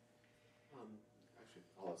 Actually,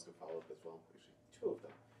 I'll ask a follow-up as well. Actually, two of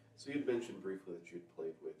them. So you'd mentioned briefly that you'd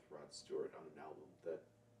played with Rod Stewart on an album that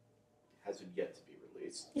hasn't yet to be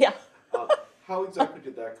released. Yeah. How exactly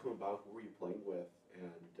did that come about? Who were you playing with?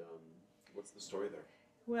 And what's the story there?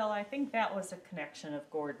 Well, I think that was a connection of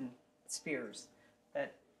Gordon Spears,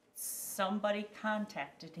 that somebody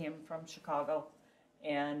contacted him from Chicago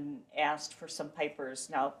and asked for some pipers.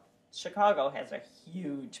 Now, Chicago has a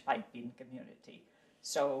huge piping community,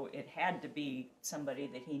 so it had to be somebody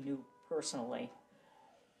that he knew personally.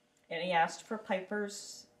 And he asked for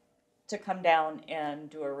pipers to come down and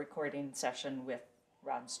do a recording session with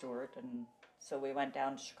Rod Stewart, and so we went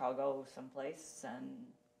down to Chicago someplace and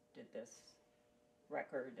did this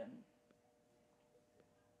record, and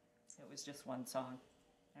it was just one song.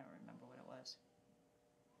 I don't remember what it was,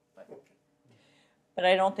 but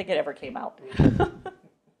I don't think it ever came out.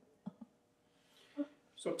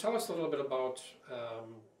 So tell us a little bit about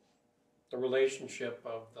the relationship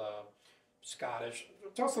of the Scottish.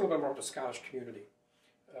 Tell us a little bit about the Scottish community,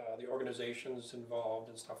 the organizations involved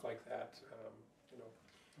and stuff like that. You know,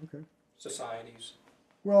 Okay. societies.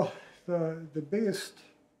 Well, the biggest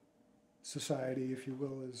society, if you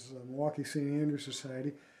will, is Milwaukee St. Andrew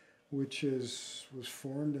Society, which was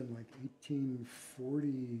formed in like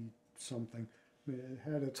 1840 something. I mean, it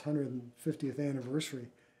had its 150th anniversary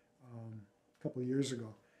a couple of years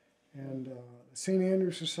ago. And St.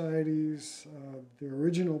 Andrew Societies, their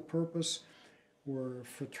original purpose were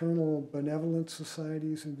fraternal benevolent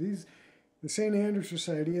societies, and the St. Andrew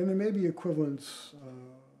Society, and there may be equivalents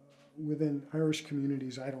within Irish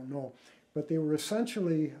communities, I don't know, but they were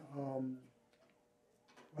essentially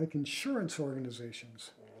like insurance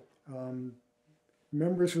organizations.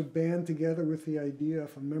 Members would band together with the idea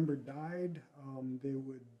if a member died, they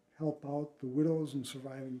would help out the widows and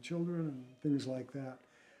surviving children and things like that.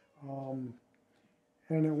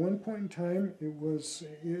 And at one point in time,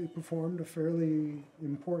 it performed a fairly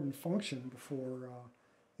important function before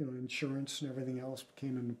insurance and everything else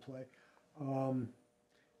came into play.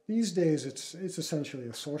 These days, it's essentially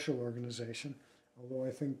a social organization. Although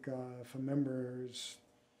I think if a member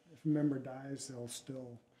dies, they'll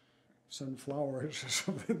still send flowers or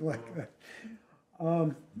something like that.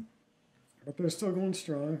 But they're still going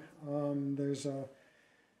strong. There's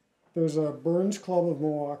a Burns Club of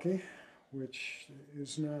Milwaukee, which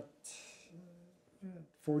is not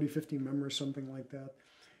 40, 50 members, something like that,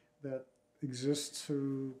 that exists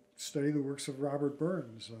to study the works of Robert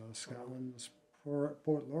Burns, Scotland's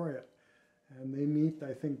poet laureate. And they meet,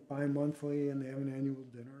 I think, bi-monthly, and they have an annual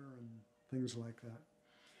dinner and things like that.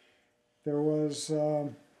 There was,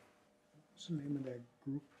 what's the name of that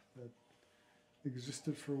group that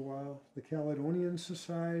existed for a while? The Caledonian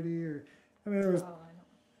Society, or there was I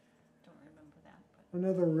don't remember that. But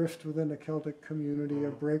another rift within the Celtic community, a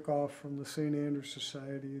break off from the St. Andrew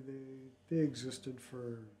Society. They existed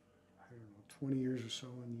for, I don't know, 20 years or so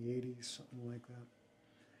in the 80s, something like that.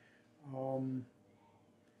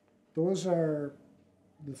 Those are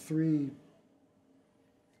the three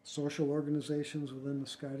social organizations within the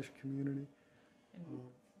Scottish community.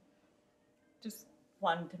 just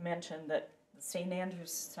wanted to mention that the St. Andrew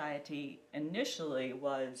Society initially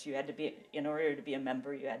was, you had to be, in order to be a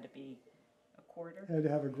member, you had to be a quarter. I had to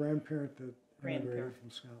have a grandparent that immigrated Grandparent.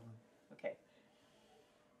 from Scotland. Okay.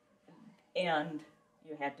 And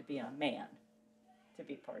you had to be a man to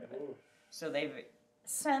be part of it. So they've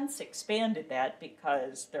since expanded that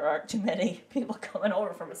because there aren't too many people coming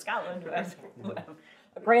over from Scotland who have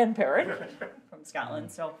a grandparent from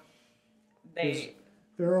Scotland. So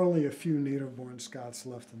There are only a few native-born Scots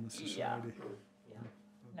left in the society.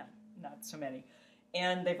 not so many.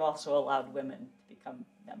 And they've also allowed women to become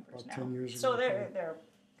members About now. 10 years So ago. they're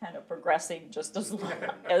kind of progressing just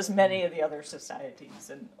as many of the other societies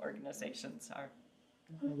and organizations are.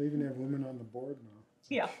 Well, they even have women on the board now.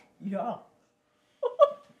 Yeah. There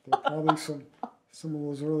are probably some of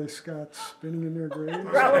those early Scots spinning in their graves.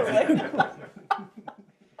 Probably.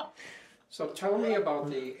 So tell me about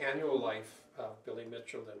the annual life of Billy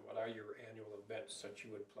Mitchell, then. What are your annual events that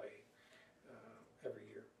you would play every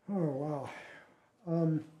year? Oh, wow.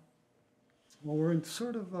 Well, we're in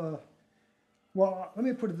sort of well, let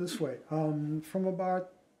me put it this way. From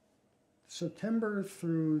about September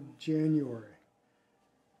through January,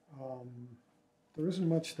 there isn't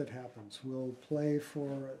much that happens. We'll play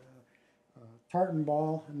for Tartan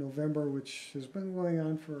Ball in November, which has been going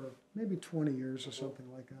on for maybe 20 years or something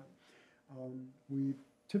like that. We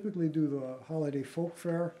typically do the Holiday Folk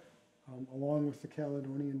Fair along with the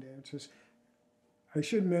Caledonian dancers. I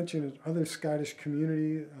should mention that other Scottish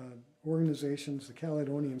community organizations, the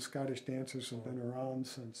Caledonian Scottish dancers have been around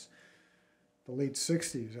since the late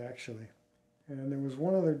 60s, actually. And there was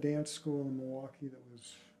one other dance school in Milwaukee that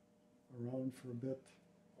was around for a bit.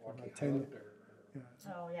 Milwaukee about 10 Highland years. or?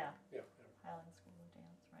 Yeah. Oh, yeah, Yeah. Highland School of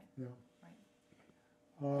Dance, right.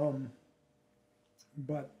 Yeah.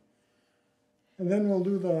 But, and then we'll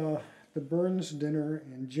do the Burns dinner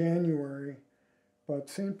in January, but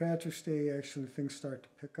St. Patrick's Day, actually things start to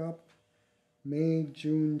pick up. May,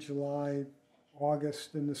 June, July,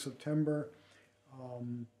 August into September.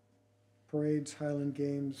 Parades, Highland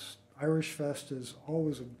Games, Irish Fest is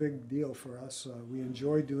always a big deal for us. We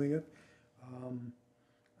enjoy doing it.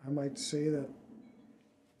 I might say that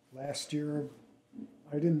last year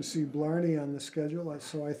I didn't see Blarney on the schedule,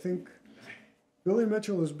 so I think Billy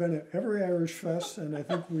Mitchell has been at every Irish Fest, and I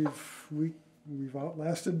think we've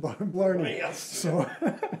outlasted Blarney. Yes. So,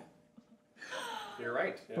 You're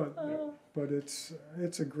right. Yeah. but it's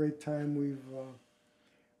a great time.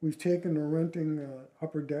 We've taken to renting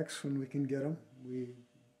upper decks when we can get them. We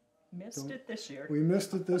Missed it this year. We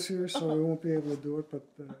missed it this year, so we won't be able to do it, but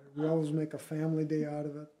we always make a family day out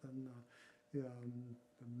of it, and the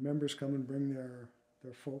members come and bring their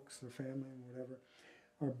folks, their family, and whatever.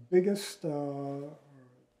 Our biggest,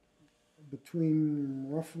 between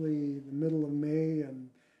roughly the middle of May and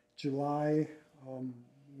July,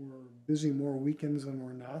 we're busy more weekends than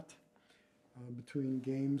we're not, between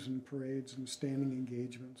games and parades and standing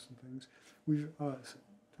engagements and things. We've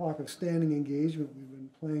talk of standing engagement, we've been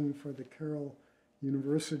playing for the Carroll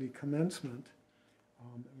University commencement.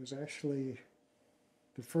 It was actually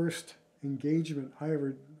the first engagement I ever,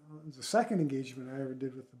 it was the second engagement I ever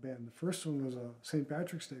did with the band. The first one was a St.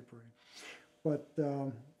 Patrick's Day parade. But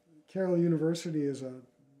Carroll University is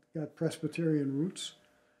got Presbyterian roots,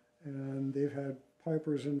 and they've had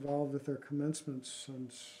pipers involved with their commencements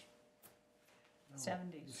since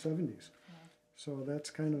 70s. the 70s. Yeah. So that's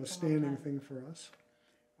kind of a It's a long standing time. thing for us.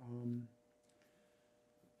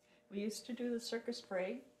 We used to do the circus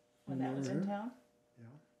parade when When that we was were in here? town. Yeah.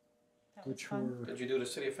 That was Which fun. were, Did you do the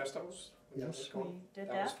city of festivals? when that Yes. was going? We did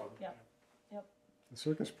That was that. fun. Yep. the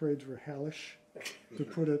circus parades were hellish, to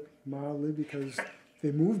put it mildly, because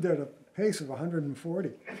they moved at a pace of 140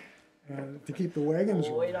 to keep the wagons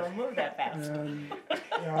Oh, we rolling. don't move that fast. And,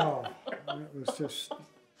 yeah, it was just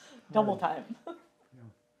Double hard. time.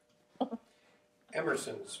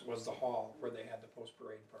 Emerson's was the hall where they had the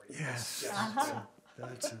post-parade party. Yes, Yes. Uh-huh.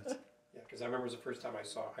 that's it. Yeah, because I remember it was the first time I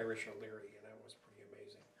saw Irish O'Leary, and that was pretty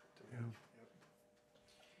amazing to me.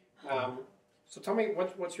 Yeah. So tell me,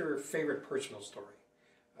 what's your favorite personal story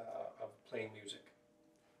of playing music?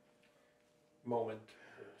 Moment?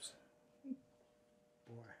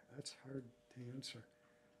 Boy, that's hard to answer.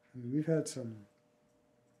 I mean, we've had some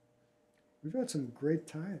great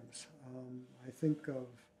times. I think of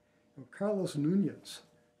Carlos Nunez,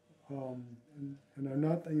 and I'm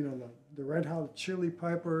not, the Red Hot Chili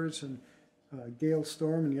Pipers and Gale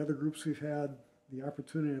Storm and the other groups we've had the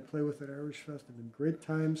opportunity to play with at Irish Fest have been great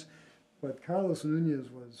times. But Carlos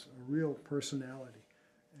Nunez was a real personality,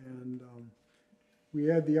 and we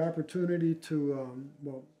had the opportunity to,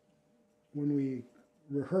 when we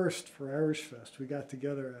rehearsed for Irish Fest, we got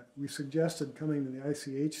together, we suggested coming to the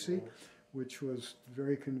ICHC, which was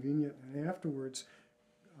very convenient, and afterwards,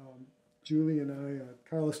 Julie and I,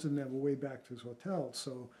 Carlos didn't have a way back to his hotel,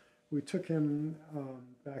 so we took him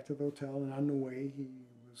back to the hotel, and on the way he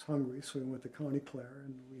was hungry, so we went to County Clare,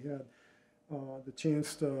 and we had the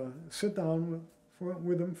chance to sit down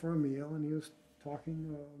with him for a meal, and he was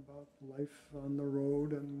talking about life on the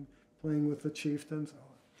road and playing with the Chieftains.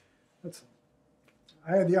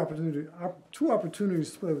 I had the opportunity, two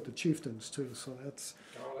opportunities to play with the Chieftains too, so that's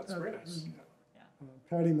Very nice.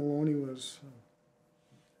 Patty Maloney was.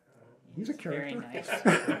 He's a Very character. nice.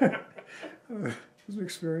 It was an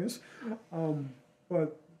experience.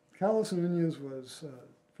 But Carlos Nunez was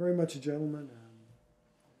very much a gentleman,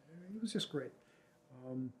 and he was just great.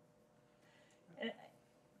 And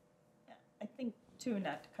I think too,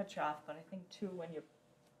 not to cut you off, but I think too when you're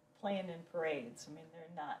playing in parades, I mean,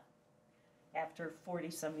 they're not, after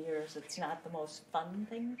 40-some years, it's not the most fun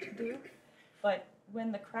thing to do. But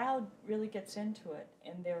when the crowd really gets into it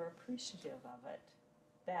and they're appreciative of it,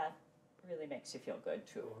 that really makes you feel good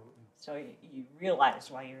too. So you realize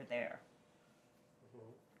why you're there.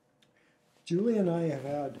 Julie and I have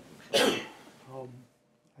had.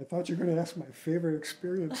 I thought you were going to ask my favorite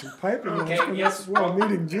experience in piping. Okay, I was yes. Well,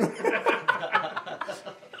 meeting Julie.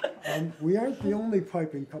 We aren't the only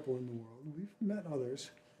piping couple in the world. We've met others,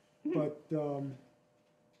 but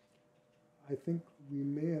I think we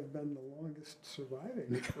may have been the longest surviving.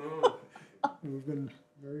 Mm. We've been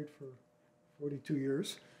married for 42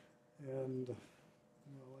 years, and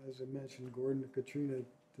as I mentioned, Gordon and Katrina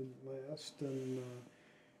didn't last, and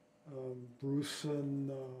Bruce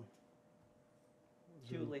and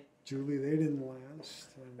Julie, they didn't last.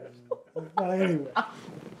 And, well, anyway,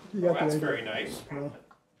 you Well, got the that's idea. very nice. Well,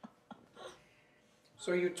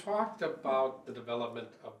 So you talked about the development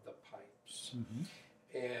of the pipes, mhm.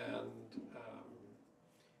 and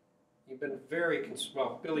you've been very,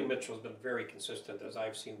 well, Billy Mitchell's been very consistent, as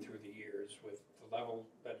I've seen through the years, with the level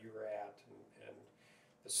that you were at and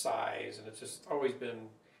the size, and it's just always been,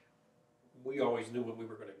 we always knew what we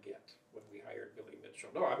were going to get when we hired Billy Mitchell.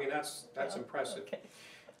 No, I mean, that's impressive. Okay.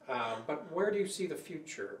 But where do you see the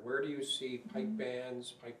future? Where do you see pipe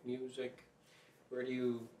bands, pipe music? Where do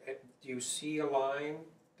you see a line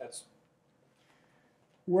that's...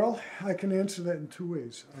 Well, I can answer that in two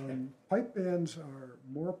ways. Pipe bands are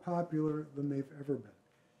more popular than they've ever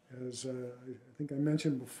been. As I think I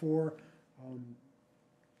mentioned before,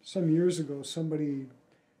 some years ago somebody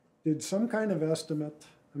did some kind of estimate.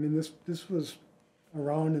 I mean, this was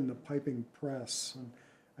around in the piping press, and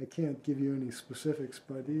I can't give you any specifics,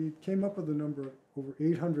 but he came up with a number of over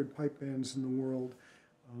 800 pipe bands in the world.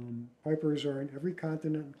 Pipers are in every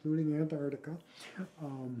continent, including Antarctica.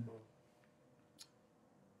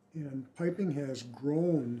 And piping has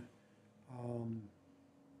grown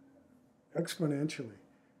exponentially.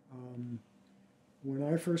 When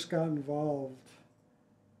I first got involved,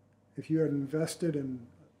 if you had invested in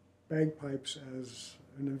bagpipes as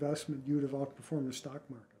an investment, you'd have outperformed the stock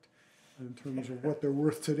market in terms of what they're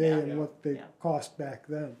worth today and what they cost back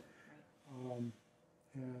then.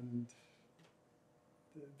 And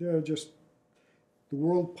they're just, the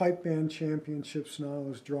World Pipe Band Championships now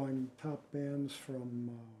is drawing top bands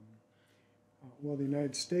from well, the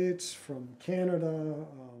United States, from Canada,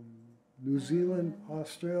 New Zealand,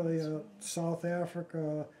 Australia, South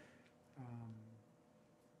Africa,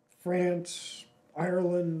 France,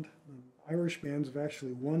 Ireland. Irish bands have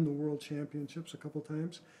actually won the World Championships a couple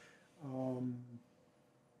times. All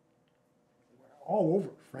over,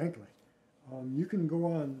 frankly. You can go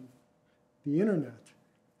on the internet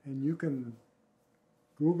and you can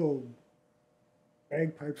Google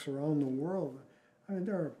bagpipes around the world. I mean,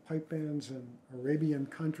 there are pipe bands in Arabian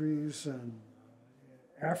countries and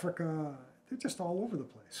Africa. They're just all over the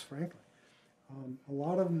place, frankly. A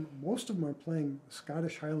lot of them, most of them are playing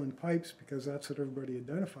Scottish Highland pipes because that's what everybody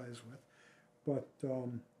identifies with, but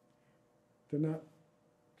they're not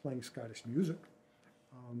playing Scottish music.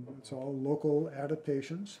 It's all local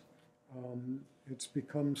adaptations. It's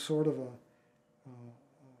become sort of a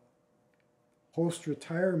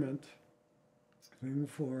post-retirement thing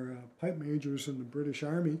for pipe majors in the British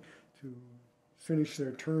Army to finish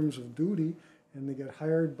their terms of duty, and they get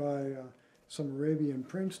hired by some Arabian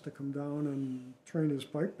prince to come down and train his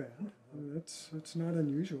pipe band. I mean, that's not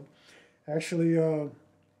unusual. Actually,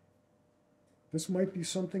 this might be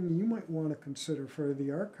something you might want to consider for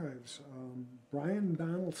the archives. Brian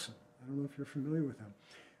Donaldson, I don't know if you're familiar with him.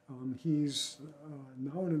 He's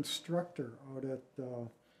now an instructor out at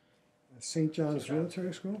St. John's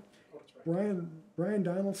Military School. Brian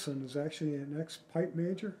Donaldson is actually an ex-pipe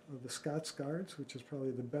major of the Scots Guards, which is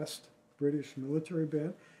probably the best British military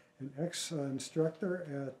band, an ex-instructor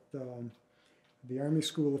at the Army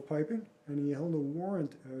School of Piping, and he held a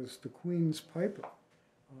warrant as the Queen's Piper.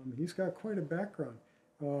 He's got quite a background.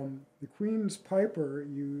 The Queen's Piper,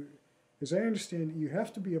 as I understand it, you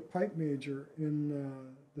have to be a pipe major in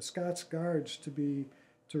the Scots Guards to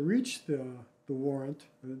reach the warrant,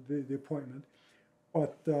 the appointment,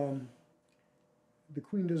 but the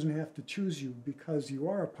Queen doesn't have to choose you because you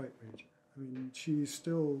are a pipe major. I mean, she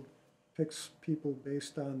still picks people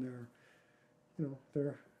based on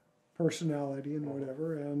their personality and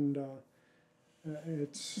whatever, and I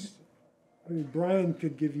mean, Brian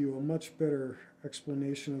could give you a much better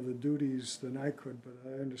explanation of the duties than I could, but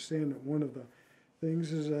I understand that one of the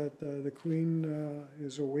things is that the Queen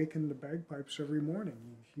is awakened to bagpipes every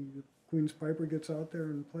morning. The Queen's Piper gets out there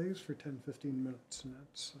and plays for 10-15 minutes, and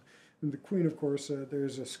that's... And the Queen, of course,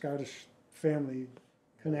 there's a Scottish family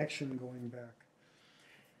connection going back.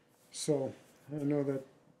 So I know that.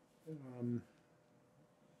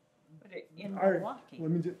 But in Milwaukee.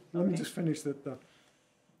 Let me just finish that.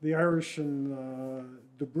 The Irish and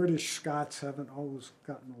the British Scots haven't always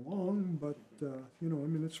gotten along, but I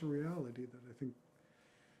mean, it's a reality that I think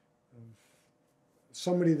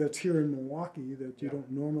somebody that's here in Milwaukee that you don't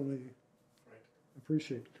normally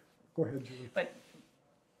appreciate. Go ahead, Julie.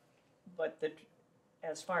 But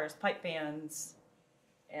as far as pipe bands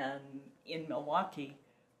and in Milwaukee,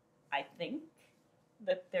 I think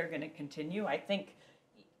that they're going to continue. I think,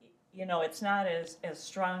 you know, it's not as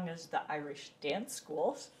strong as the Irish dance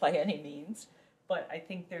schools by any means, but I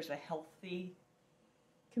think there's a healthy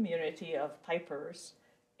community of pipers,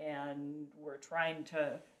 and we're trying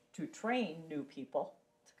to train new people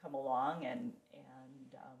to come along and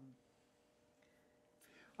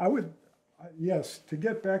I would, yes, to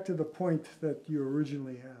get back to the point that you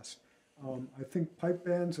originally asked, I think pipe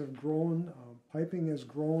bands have grown, piping has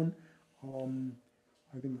grown.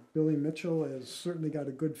 I think Billy Mitchell has certainly got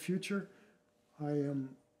a good future. I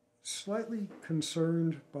am slightly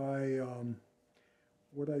concerned by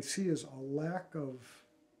what I see as a lack of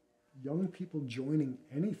young people joining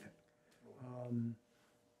anything.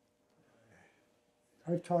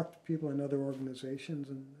 I've talked to people in other organizations,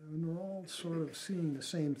 and they're all sort of seeing the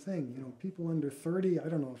same thing. You know, people under 30, I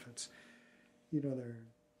don't know if it's, you know, they're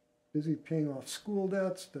busy paying off school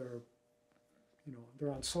debts, they're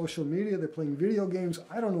on social media, they're playing video games.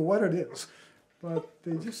 I don't know what it is, but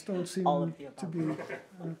they just don't seem all of the to above. be.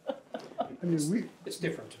 I mean, It's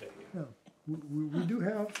different today. yeah, we do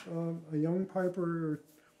have a young piper.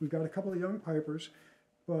 We've got a couple of young pipers,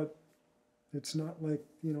 but it's not like,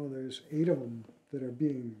 you know, there's 8 of them that are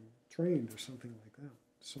being trained or something like that.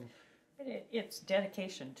 So It's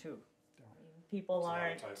dedication too. I mean, people It's a lot of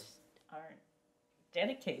aren't time.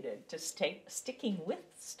 dedicated to sticking with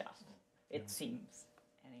stuff. It seems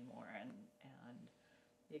anymore, and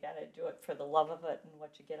you got to do it for the love of it and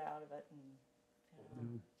what you get out of it.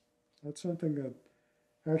 And that's something that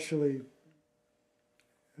actually,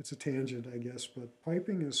 it's a tangent, I guess, but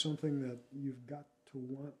piping is something that you've got to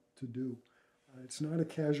want to do. It's not a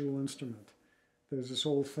casual instrument. There's this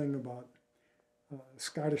old thing about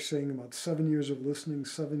Scottish saying about 7 years of listening,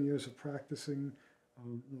 7 years of practicing,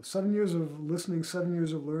 7 years of listening, 7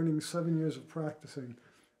 years of learning, 7 years of practicing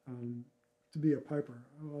to be a piper.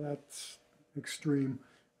 Well, that's extreme.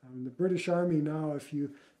 The British Army now,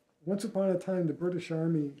 once upon a time, the British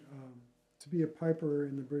Army, to be a piper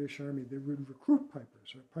in the British Army, they would recruit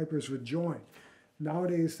pipers, or pipers would join.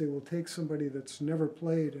 Nowadays, they will take somebody that's never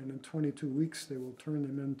played, and in 22 weeks, they will turn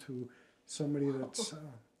them into somebody that's,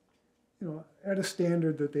 you know, at a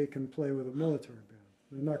standard that they can play with a military band.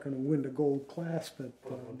 They're not going to win the gold clasp at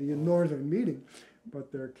the Northern meeting,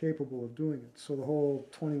 but they're capable of doing it. So the whole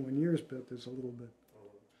 21 years bit is a little bit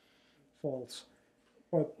false.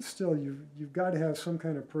 But still, you've got to have some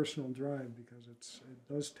kind of personal drive, because it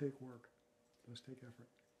does take work, it does take effort.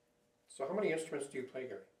 So how many instruments do you play,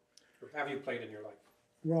 Gary? Or have you played in your life?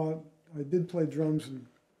 Well, I did play drums in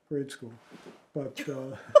grade school, but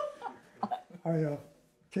I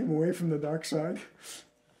came away from the dark side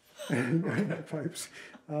and I got pipes.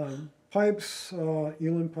 Pipes,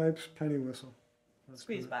 Eland pipes, penny whistle. That's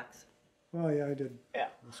squeeze good. box. Well, yeah, I did Yeah.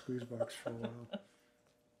 a squeeze box for a while.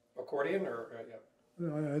 Accordion or yeah.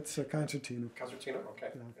 No, it's a concertina. Concertina? Okay.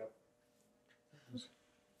 Yeah. Yep.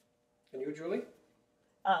 And you, Julie?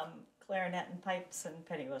 Clarinet and pipes and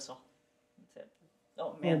penny whistle. That's it.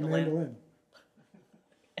 Oh, Oh, mandolin. mandolin.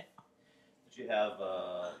 Did you have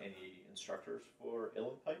any instructors for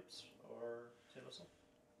uilleann pipes or tin whistle?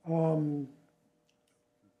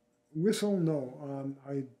 Whistle, no.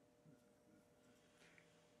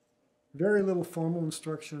 Very little formal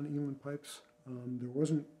instruction on uilleann pipes. There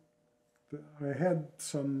wasn't. I had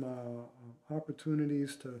some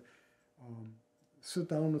opportunities to sit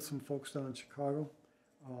down with some folks down in Chicago,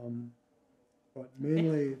 but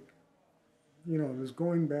mainly, you know, it was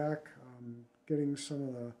going back, getting some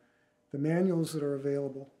of the manuals that are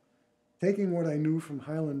available, taking what I knew from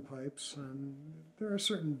Highland pipes, and there are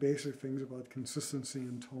certain basic things about consistency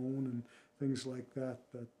and tone and things like that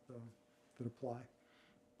that apply.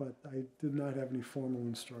 But I did not have any formal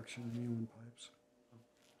instruction in uilleann pipes.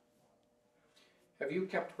 Have you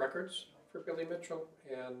kept records for Billy Mitchell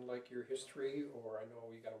and like your history, or I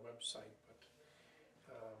know you got a website, but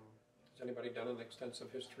has anybody done an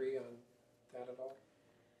extensive history on that at all?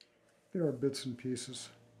 There are bits and pieces.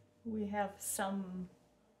 We have some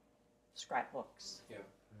scrapbooks Yeah.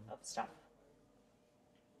 of stuff.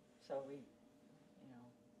 So we, you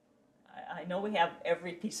know, I know we have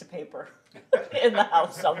every piece of paper in the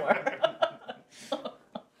house somewhere.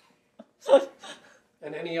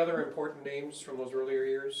 And any other important names from those earlier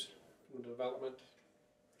years in the development?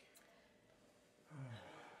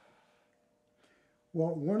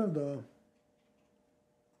 Well, one of the,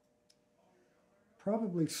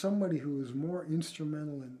 probably somebody who was more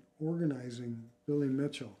instrumental in organizing Billy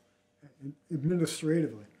Mitchell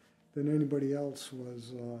administratively than anybody else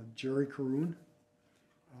was Jerry Caroon.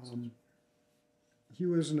 He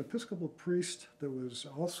was an Episcopal priest that was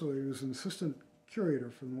also, he was an assistant curator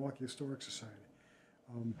for the Milwaukee Historic Society.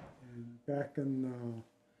 And back in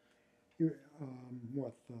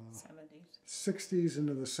what, 70s. 60s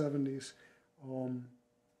into the 70s,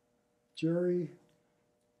 Jerry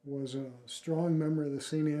was a strong member of the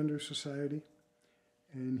St. Andrews Society,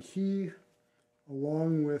 and he,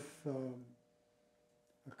 along with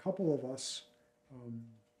a couple of us,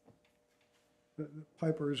 the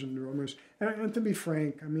pipers and drummers, and to be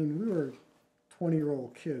frank, I mean, we were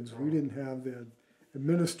 20-year-old kids. We didn't have the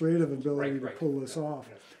administrative ability to pull this off.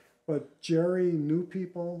 But Jerry knew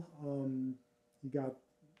people. He got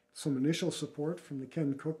some initial support from the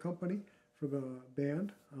Ken Cook Company for the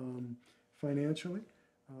band financially.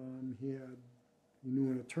 He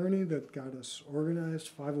knew an attorney that got us organized,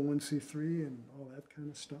 501c3 and all that kind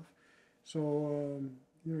of stuff. So,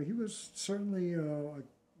 you know, he was certainly a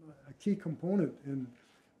key component in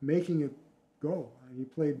making it go. He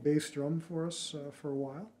played bass drum for us for a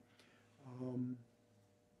while.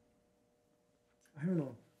 I don't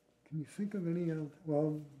know. Can you think of any of,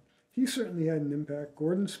 well, he certainly had an impact.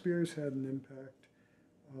 Gordon Spears had an impact.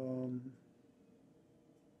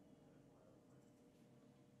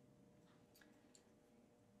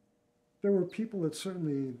 There were people that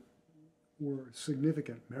certainly were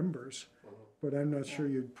significant members, but I'm not sure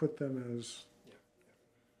you'd put them as. Yeah,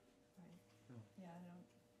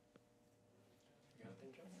 I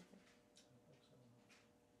don't.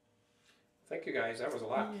 Thank you guys, that was a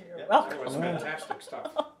lot. You're welcome. That was fantastic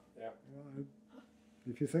stuff. Yeah. Well,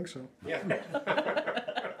 if you think so. Yeah.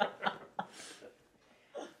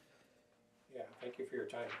 Yeah, thank you for your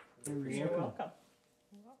time. You're You're welcome. welcome.